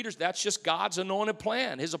leadership. If leaders, that's just God's anointed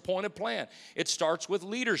plan, his appointed plan. It starts with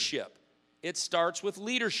leadership. It starts with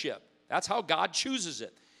leadership. That's how God chooses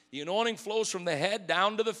it. The anointing flows from the head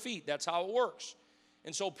down to the feet. That's how it works.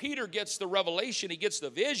 And so Peter gets the revelation, he gets the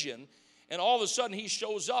vision, and all of a sudden he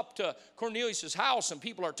shows up to Cornelius' house, and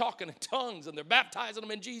people are talking in tongues, and they're baptizing them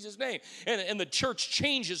in Jesus' name. And the church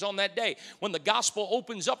changes on that day when the gospel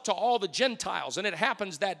opens up to all the Gentiles, and it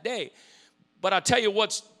happens that day. But I'll tell you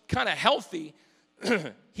what's kind of healthy,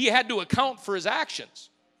 he had to account for his actions.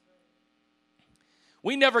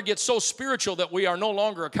 We never get so spiritual that we are no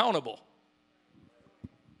longer accountable.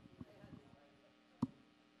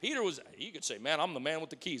 Peter he could say, man, I'm the man with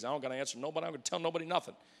the keys. I don't got to answer nobody. I'm going to tell nobody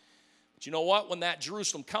nothing. But you know what? When that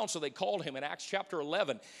Jerusalem council, they called him in Acts chapter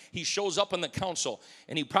 11, he shows up in the council,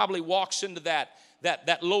 and he probably walks into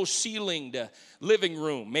that low-ceilinged living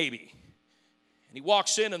room, maybe. And he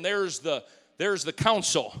walks in, and there's the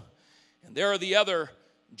council, and there are the other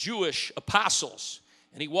Jewish apostles.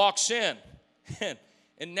 And he walks in,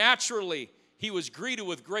 and naturally, he was greeted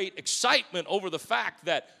with great excitement over the fact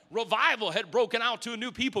that revival had broken out to a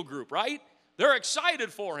new people group, right? They're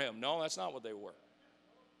excited for him. No, that's not what they were.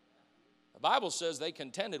 The Bible says they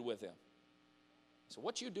contended with him. So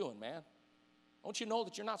what you doing, man? Don't you know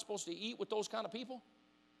that you're not supposed to eat with those kind of people?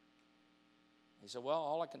 He said, well,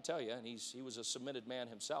 all I can tell you, and he was a submitted man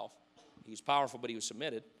himself. He was powerful, but he was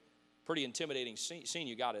submitted. Pretty intimidating scene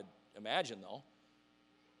you got to imagine, though.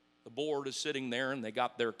 The board is sitting there, and they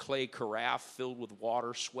got their clay carafe filled with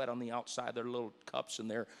water, sweat on the outside, their little cups, and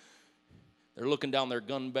they're looking down their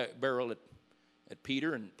gun barrel at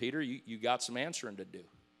Peter, and Peter, you got some answering to do.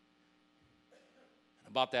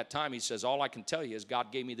 And about that time, he says, all I can tell you is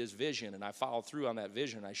God gave me this vision, and I followed through on that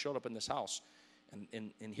vision. I showed up in this house,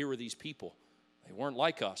 and here were these people. They weren't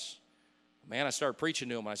like us. Man, I started preaching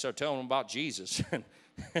to them, and I started telling them about Jesus.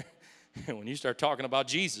 And when you start talking about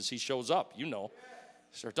Jesus, he shows up, you know.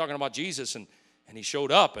 Start talking about Jesus, and he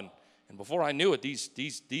showed up, and before I knew it,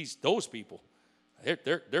 those people,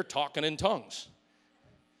 they're talking in tongues,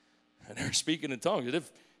 and they're speaking in tongues.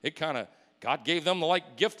 It kind of, God gave them the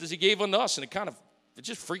like gift as he gave unto us, and it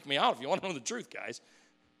just freaked me out, if you want to know the truth, guys.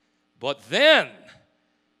 But then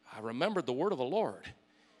I remembered the word of the Lord,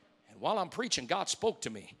 and while I'm preaching, God spoke to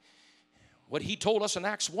me what he told us in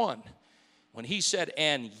Acts 1 when he said,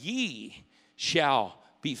 and ye shall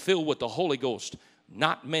be filled with the Holy Ghost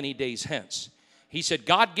not many days hence. He said,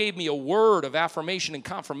 God gave me a word of affirmation and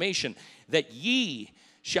confirmation that ye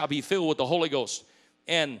shall be filled with the Holy Ghost.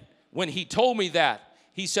 And when he told me that,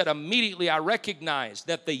 he said, immediately I recognized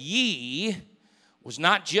that the ye was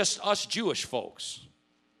not just us Jewish folks.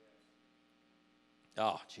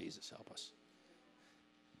 Oh, Jesus, help us.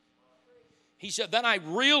 He said, then I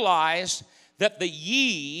realized that the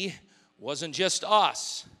ye wasn't just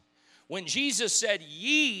us. When Jesus said,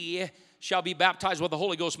 ye shall be baptized with the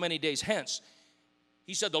Holy Ghost many days hence,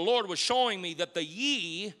 he said the Lord was showing me that the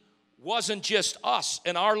ye wasn't just us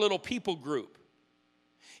and our little people group.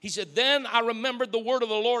 He said, then I remembered the word of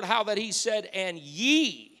the Lord, how that he said, and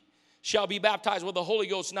ye shall be baptized with the Holy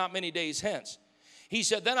Ghost not many days hence. He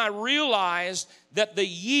said, then I realized that the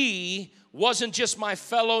ye wasn't just my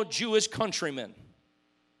fellow Jewish countrymen.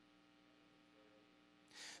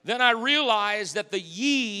 Then I realized that the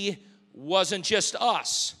ye wasn't just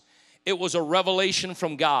us. It was a revelation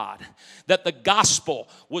from God that the gospel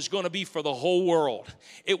was going to be for the whole world.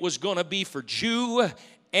 It was going to be for Jew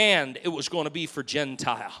and it was going to be for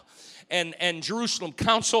Gentile. And Jerusalem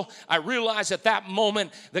Council, I realized at that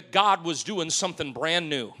moment that God was doing something brand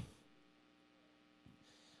new.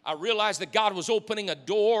 I realized that God was opening a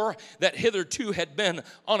door that hitherto had been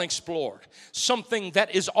unexplored. Something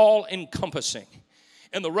that is all-encompassing.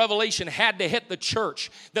 And the revelation had to hit the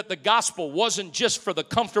church that the gospel wasn't just for the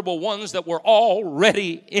comfortable ones that were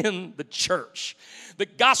already in the church. The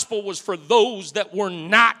gospel was for those that were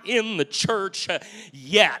not in the church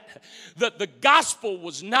yet. That the gospel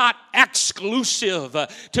was not exclusive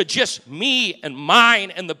to just me and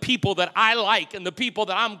mine and the people that I like and the people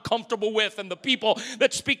that I'm comfortable with and the people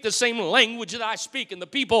that speak the same language that I speak and the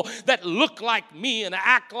people that look like me and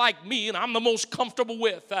act like me and I'm the most comfortable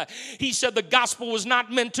with. He said the gospel was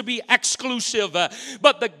not meant to be exclusive,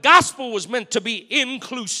 but the gospel was meant to be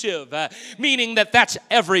inclusive, meaning that that's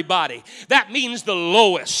everybody. That means the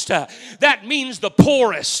lowest. That means the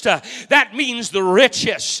poorest. That means the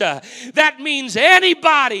richest. That means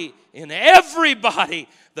anybody and everybody.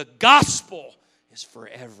 The gospel is for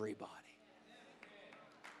everybody.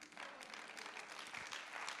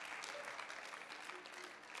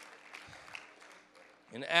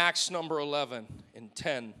 In Acts number 11 and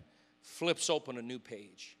 10, flips open a new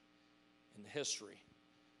page in the history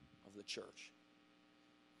the church.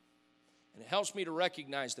 And it helps me to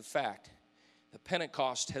recognize the fact that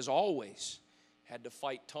Pentecost has always had to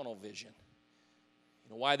fight tunnel vision.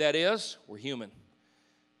 You know why that is? We're human.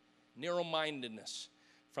 Narrow-mindedness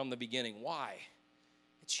from the beginning. Why?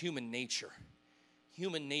 It's human nature.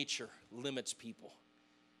 Human nature limits people.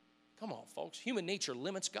 Come on, folks. Human nature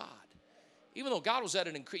limits God. Even though God was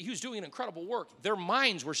he was doing an incredible work, their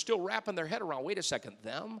minds were still wrapping their head around, wait a second,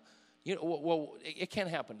 them? You know, well, it can't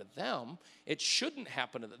happen to them. It shouldn't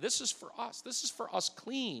happen to them. This is for us. This is for us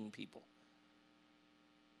clean people.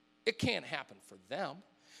 It can't happen for them.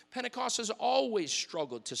 Pentecost has always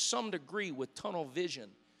struggled to some degree with tunnel vision.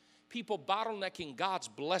 People bottlenecking God's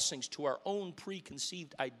blessings to our own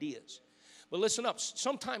preconceived ideas. But listen up.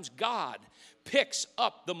 Sometimes God picks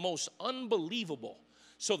up the most unbelievable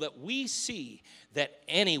so that we see that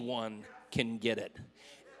anyone can get it.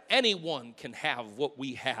 Anyone can have what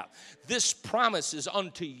we have. This promise is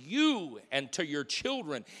unto you and to your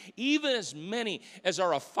children, even as many as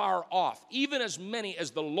are afar off, even as many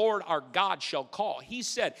as the Lord our God shall call. He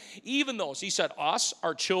said, even those, he said us,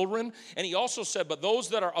 our children, and he also said, but those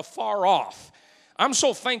that are afar off. I'm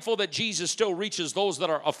so thankful that Jesus still reaches those that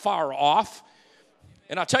are afar off.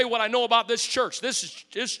 And I'll tell you what I know about this church. This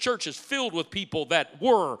church is filled with people that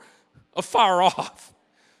were afar off.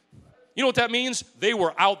 You know what that means? They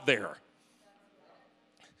were out there.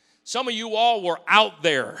 Some of you all were out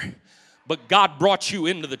there, but God brought you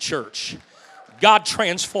into the church. God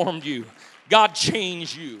transformed you. God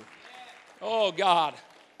changed you. Oh, God,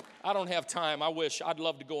 I don't have time. I'd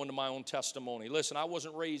love to go into my own testimony. Listen, I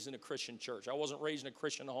wasn't raised in a Christian church. I wasn't raised in a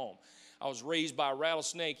Christian home. I was raised by a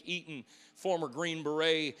rattlesnake-eating former Green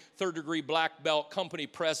Beret, third-degree black belt company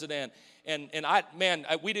president. And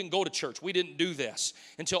we didn't go to church. We didn't do this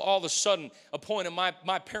until all of a sudden a point in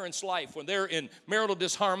my parents' life when they're in marital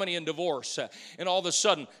disharmony and divorce. And all of a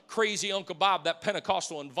sudden, crazy Uncle Bob, that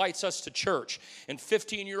Pentecostal, invites us to church. And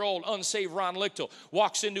 15-year-old unsaved Ron Lichtel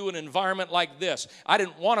walks into an environment like this. I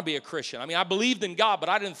didn't want to be a Christian. I mean, I believed in God, but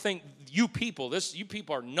I didn't think you people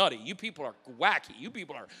are nutty. You people are wacky. You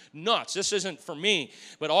people are nuts. This isn't for me.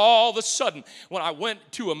 But all of a sudden, when I went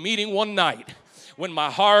to a meeting one night, when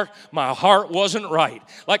my heart wasn't right,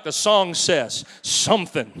 like the song says,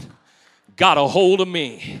 something got a hold of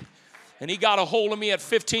me. And he got a hold of me at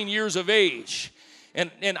 15 years of age.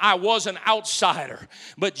 And I was an outsider,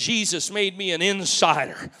 but Jesus made me an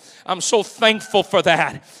insider. I'm so thankful for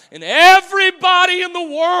that. And everybody in the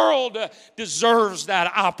world deserves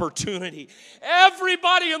that opportunity.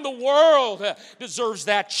 Everybody in the world deserves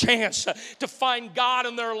that chance to find God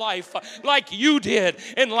in their life like you did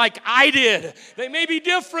and like I did. They may be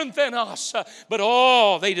different than us,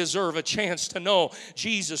 but they deserve a chance to know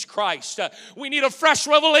Jesus Christ. We need a fresh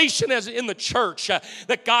revelation as in the church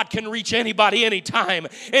that God can reach anybody, anytime,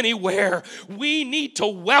 anywhere. We need to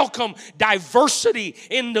welcome diversity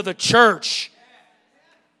into the church.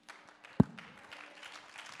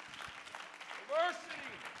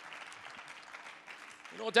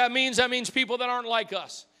 You know what that means? That means people that aren't like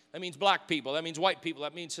us. That means black people. That means white people.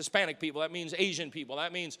 That means Hispanic people. That means Asian people.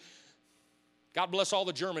 That means, God bless all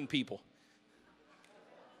the German people.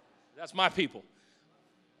 That's my people.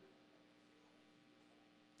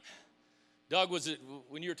 Doug,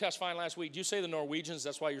 when you were testifying last week, did you say the Norwegians,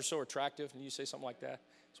 that's why you're so attractive? And you say something like that?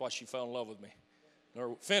 That's why she fell in love with me.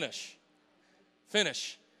 Finnish.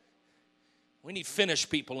 We need Finnish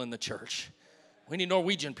people in the church. We need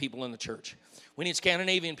Norwegian people in the church. We need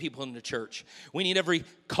Scandinavian people in the church. We need every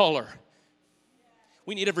color.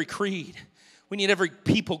 We need every creed. We need every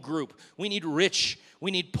people group. We need rich.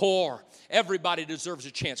 We need poor. Everybody deserves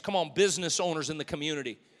a chance. Come on, business owners in the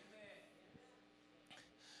community.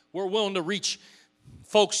 We're willing to reach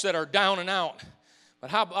folks that are down and out. But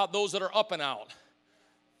how about those that are up and out?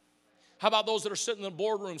 How about those that are sitting in the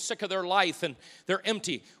boardroom sick of their life and they're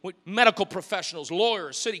empty? With medical professionals,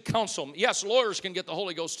 lawyers, city council. Yes, lawyers can get the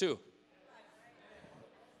Holy Ghost too.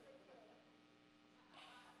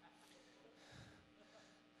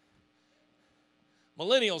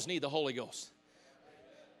 Millennials need the Holy Ghost.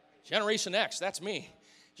 Generation X, that's me.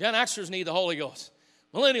 Gen Xers need the Holy Ghost.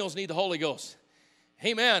 Millennials need the Holy Ghost.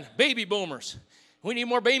 Amen. Baby boomers. We need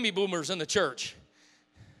more baby boomers in the church.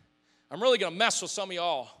 I'm really going to mess with some of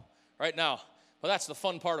y'all right now, but that's the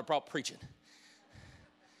fun part about preaching.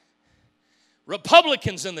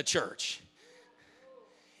 Republicans in the church.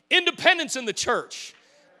 Independents in the church.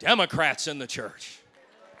 Democrats in the church.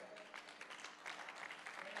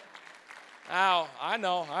 Ow, I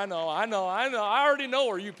know. I already know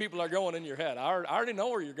where you people are going in your head. I already know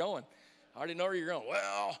where you're going.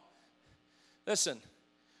 Well, listen,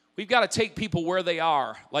 We've got to take people where they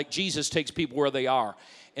are, like Jesus takes people where they are.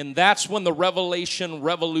 And that's when the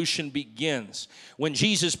revolution begins. When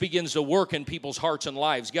Jesus begins to work in people's hearts and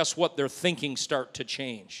lives, guess what? Their thinking start to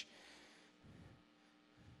change.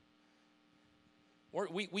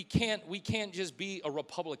 We can't just be a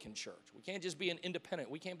Republican church. We can't just be an independent.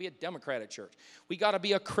 We can't be a Democratic church. We got to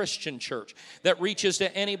be a Christian church that reaches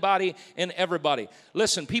to anybody and everybody.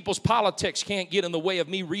 Listen, people's politics can't get in the way of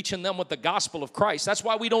me reaching them with the gospel of Christ. That's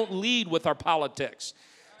why we don't lead with our politics.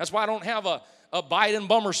 That's why I don't have a Biden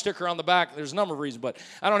bumper sticker on the back. There's a number of reasons, but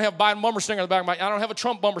I don't have a Biden bumper sticker on the back of my, I don't have a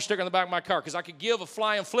Trump bumper sticker on the back of my car because I could give a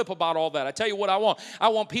flying flip about all that. I tell you what I want. I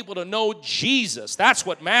want people to know Jesus. That's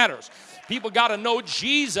what matters. People got to know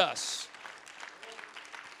Jesus.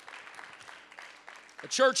 The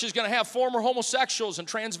church is going to have former homosexuals and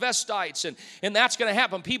transvestites, and that's going to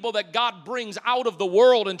happen. People that God brings out of the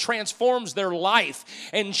world and transforms their life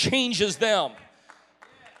and changes them.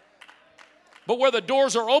 But where the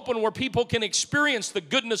doors are open, where people can experience the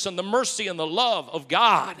goodness and the mercy and the love of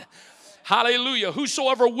God. Hallelujah.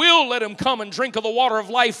 Whosoever will, let him come and drink of the water of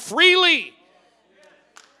life freely.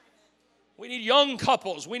 We need young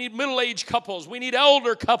couples. We need middle-aged couples. We need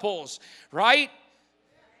elder couples, right?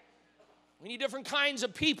 We need different kinds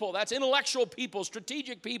of people. That's intellectual people,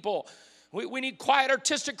 strategic people. We need quiet,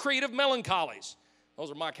 artistic, creative melancholies.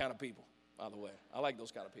 Those are my kind of people, by the way. I like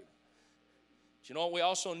those kind of people. But you know what? We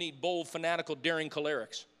also need bold, fanatical, daring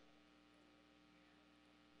cholerics.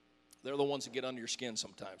 They're the ones that get under your skin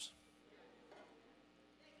sometimes.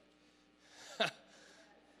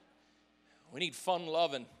 We need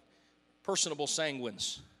fun-loving, personable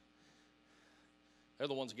sanguines. They're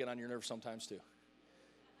the ones that get on your nerves sometimes too.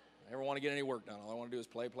 I never want to get any work done. All I want to do is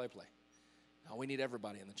play. No, we need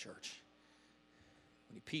everybody in the church.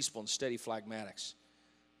 We need peaceful and steady phlegmatics.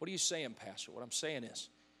 What are you saying, Pastor? What I'm saying is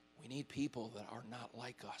we need people that are not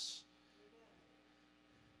like us.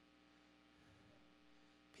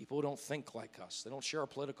 People who don't think like us. They don't share our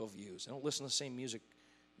political views. They don't listen to the same music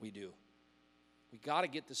we do. We got to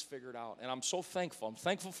get this figured out. And I'm so thankful. I'm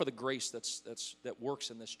thankful for the grace that works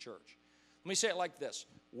in this church. Let me say it like this.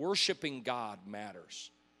 Worshiping God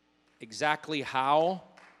matters. Exactly how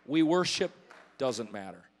we worship doesn't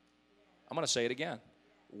matter. I'm going to say it again.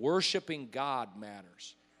 Worshiping God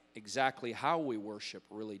matters. Exactly how we worship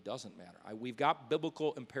really doesn't matter. We've got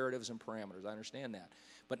biblical imperatives and parameters. I understand that.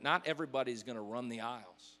 But not everybody's going to run the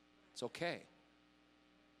aisles. It's okay.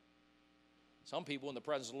 Some people, when the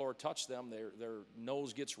presence of the Lord touch them, their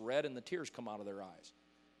nose gets red and the tears come out of their eyes.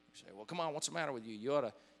 You say, well, come on, what's the matter with you? You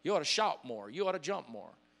ought to shout more. You ought to jump more.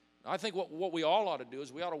 I think what we all ought to do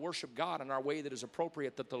is we ought to worship God in our way that is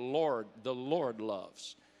appropriate, that the Lord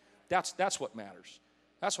loves. That's what matters.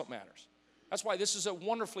 That's what matters. That's why this is a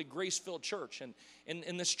wonderfully grace-filled church.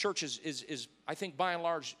 And this church is, I think, by and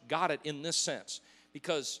large, got it in this sense.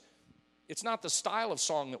 Because it's not the style of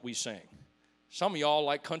song that we sing. Some of y'all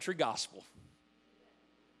like country gospel.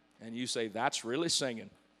 And you say, that's really singing.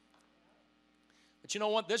 But you know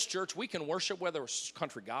what? This church, we can worship whether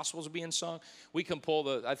country gospels are being sung. We can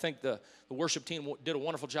pull I think the worship team did a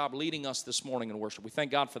wonderful job leading us this morning in worship. We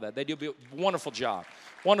thank God for that. They do a wonderful job.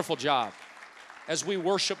 Wonderful job. As we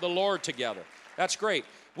worship the Lord together. That's great.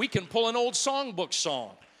 We can pull an old songbook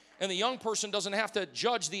song. And the young person doesn't have to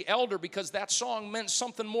judge the elder because that song meant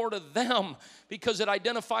something more to them because it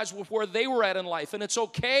identifies with where they were at in life. And it's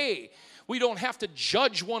okay. We don't have to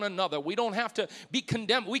judge one another. We don't have to be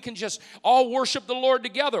condemned. We can just all worship the Lord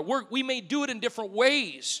together. We may do it in different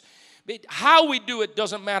ways. How we do it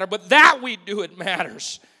doesn't matter, but that we do it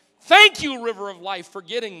matters. Thank you, River of Life, for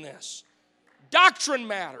getting this. Doctrine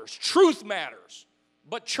matters. Truth matters.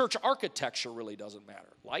 But church architecture really doesn't matter.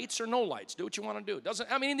 Lights or no lights, do what you want to do. It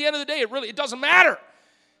doesn't. I mean, in the end of the day, it doesn't matter.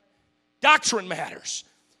 Doctrine matters.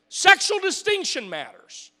 Sexual distinction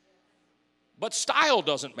matters. But style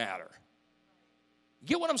doesn't matter.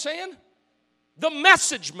 Get what I'm saying? The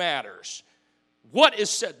message matters. What is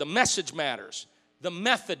said, the message matters. The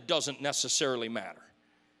method doesn't necessarily matter.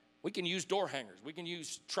 We can use door hangers. We can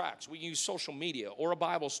use tracts. We can use social media or a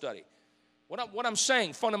Bible study. What I'm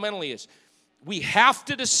saying fundamentally is we have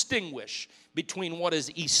to distinguish between what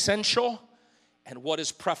is essential and what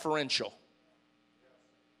is preferential.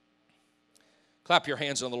 Clap your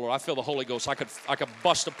hands on the Lord. I feel the Holy Ghost. I could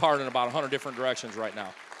bust apart in about 100 different directions right now.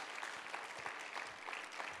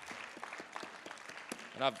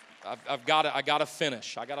 And I got to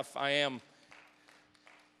finish.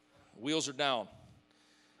 Wheels are down.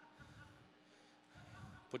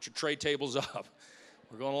 Put your tray tables up.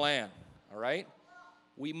 We're going to land. All right?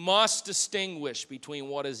 We must distinguish between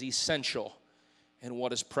what is essential and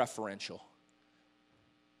what is preferential.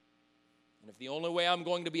 And if the only way I'm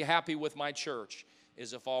going to be happy with my church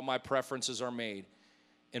is if all my preferences are made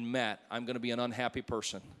and met, I'm going to be an unhappy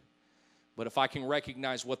person. But if I can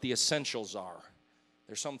recognize what the essentials are,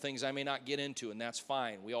 there's some things I may not get into, and that's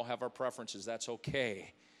fine. We all have our preferences. That's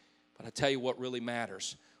okay. But I tell you what really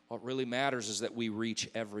matters. What really matters is that we reach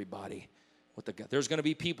everybody. There's going to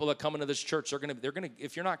be people that come into this church. They're going to.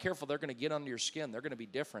 If you're not careful, they're going to get under your skin. They're going to be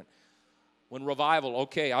different. When revival,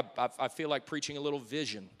 okay, I feel like preaching a little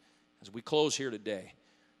vision as we close here today.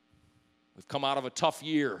 We've come out of a tough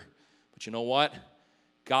year, but you know what?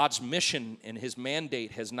 God's mission and his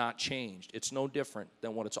mandate has not changed. It's no different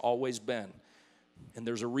than what it's always been. And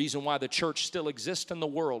there's a reason why the church still exists in the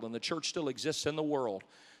world, and the church still exists in the world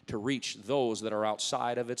to reach those that are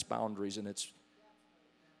outside of its boundaries. And the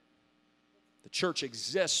church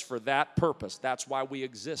exists for that purpose. That's why we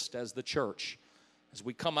exist as the church. As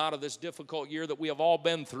we come out of this difficult year that we have all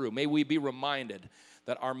been through, may we be reminded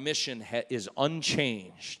that our mission is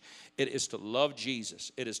unchanged. It is to love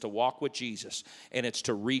Jesus. It is to walk with Jesus. And it's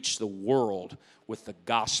to reach the world with the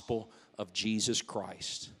gospel of Jesus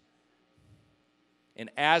Christ. And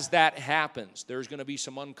as that happens, there's going to be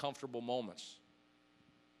some uncomfortable moments.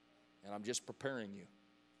 And I'm just preparing you.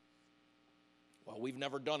 Well, we've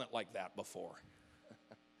never done it like that before.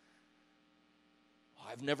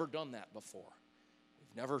 I've never done that before.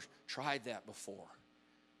 We've never tried that before.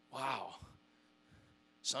 Wow.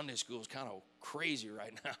 Sunday school is kind of crazy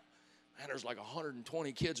right now. Man, there's like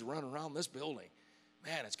 120 kids running around this building.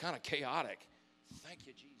 Man, it's kind of chaotic. Thank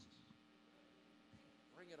you, Jesus.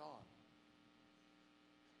 Bring it on.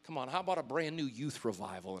 Come on, how about a brand new youth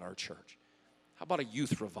revival in our church? How about a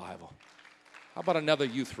youth revival? How about another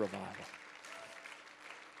youth revival?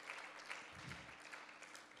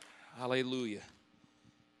 Hallelujah.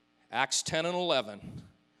 Acts 10 and 11.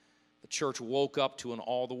 The church woke up to an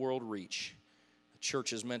all-the-world reach. The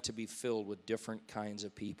church is meant to be filled with different kinds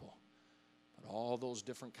of people. But all those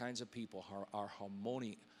different kinds of people are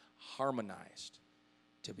harmonized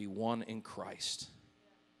to be one in Christ.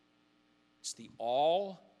 It's the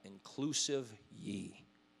all-inclusive ye.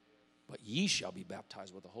 But ye shall be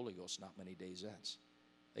baptized with the Holy Ghost not many days hence.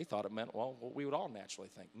 They thought it meant, well, what we would all naturally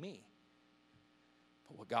think, me.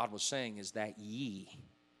 But what God was saying is that ye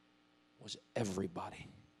was everybody.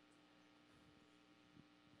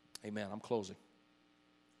 Amen. I'm closing.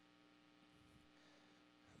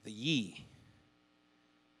 The ye.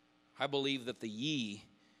 I believe that the ye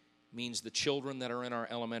means the children that are in our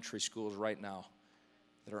elementary schools right now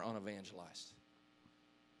that are unevangelized.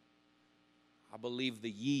 I believe the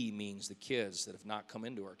ye means the kids that have not come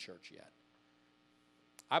into our church yet.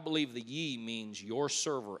 I believe the ye means your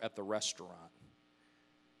server at the restaurant.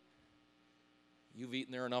 You've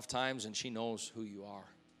eaten there enough times and she knows who you are.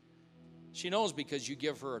 She knows because you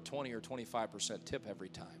give her a 20 or 25% tip every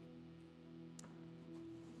time.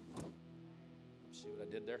 See what I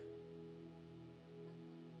did there?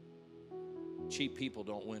 Cheap people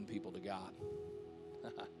don't win people to God.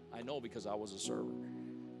 I know because I was a server.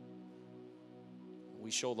 We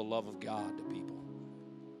show the love of God to people.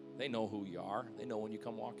 They know who you are. They know when you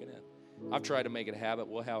come walking in. I've tried to make it a habit.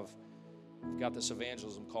 We've got this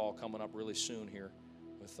evangelism call coming up really soon here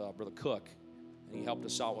with Brother Cook. And he helped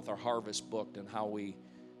us out with our harvest book and how we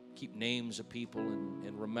keep names of people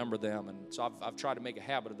and remember them. And so I've tried to make a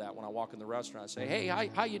habit of that. When I walk in the restaurant, I say, hey,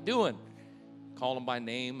 how you doing? Call them by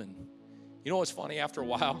name. And you know what's funny? After a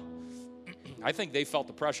while, I think they felt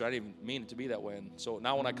the pressure. I didn't even mean it to be that way. And so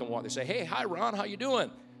now when I come walk, they say, hey, hi, Ron, how you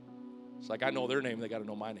doing? It's like I know their name. They got to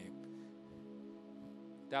know my name.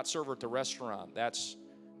 That server at the restaurant, that's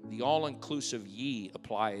the all-inclusive ye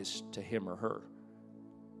applies to him or her.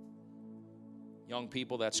 Young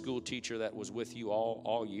people, that school teacher that was with you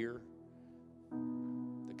all year,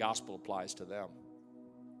 the gospel applies to them.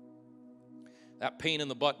 That pain in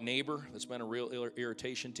the butt neighbor that's been a real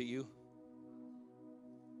irritation to you,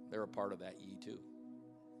 they're a part of that ye too.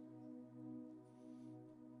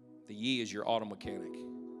 The ye is your auto mechanic.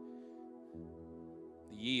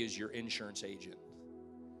 The ye is your insurance agent.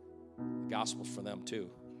 The gospel's for them too.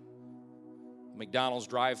 The McDonald's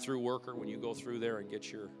drive-through worker, when you go through there and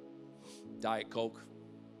get your Diet Coke,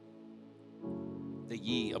 the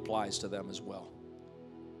ye applies to them as well.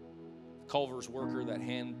 The Culver's worker that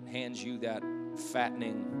hands you that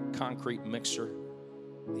fattening concrete mixer,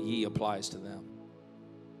 the ye applies to them.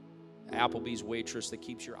 The Applebee's waitress that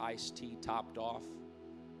keeps your iced tea topped off,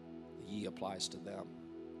 the ye applies to them.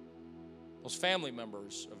 Those family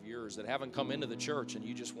members of yours that haven't come into the church and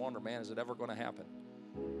you just wonder, man, is it ever going to happen?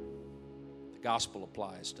 The gospel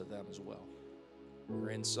applies to them as well. Your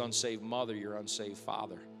unsaved mother, your unsaved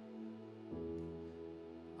father.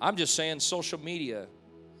 I'm just saying social media,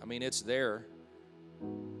 I mean, it's there.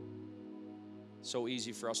 So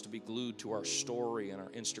easy for us to be glued to our story and our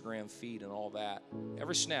Instagram feed and all that.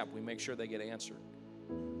 Every snap, we make sure they get answered.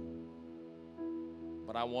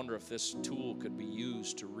 But I wonder if this tool could be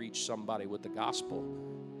used to reach somebody with the gospel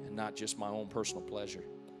and not just my own personal pleasure.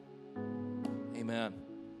 Amen.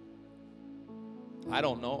 I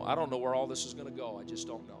don't know. I don't know where all this is going to go. I just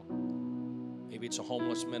don't know. Maybe it's a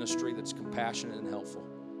homeless ministry that's compassionate and helpful.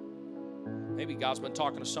 Maybe God's been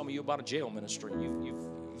talking to some of you about a jail ministry. You've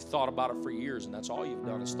thought about it for years, and that's all you've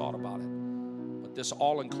done is thought about it. But this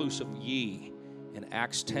all-inclusive ye in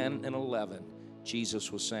Acts 10 and 11,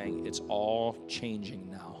 Jesus was saying it's all changing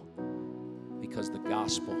now because the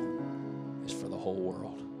gospel is for the whole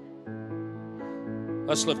world.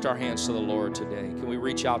 Let's lift our hands to the Lord today. Can we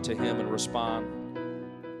reach out to him and respond?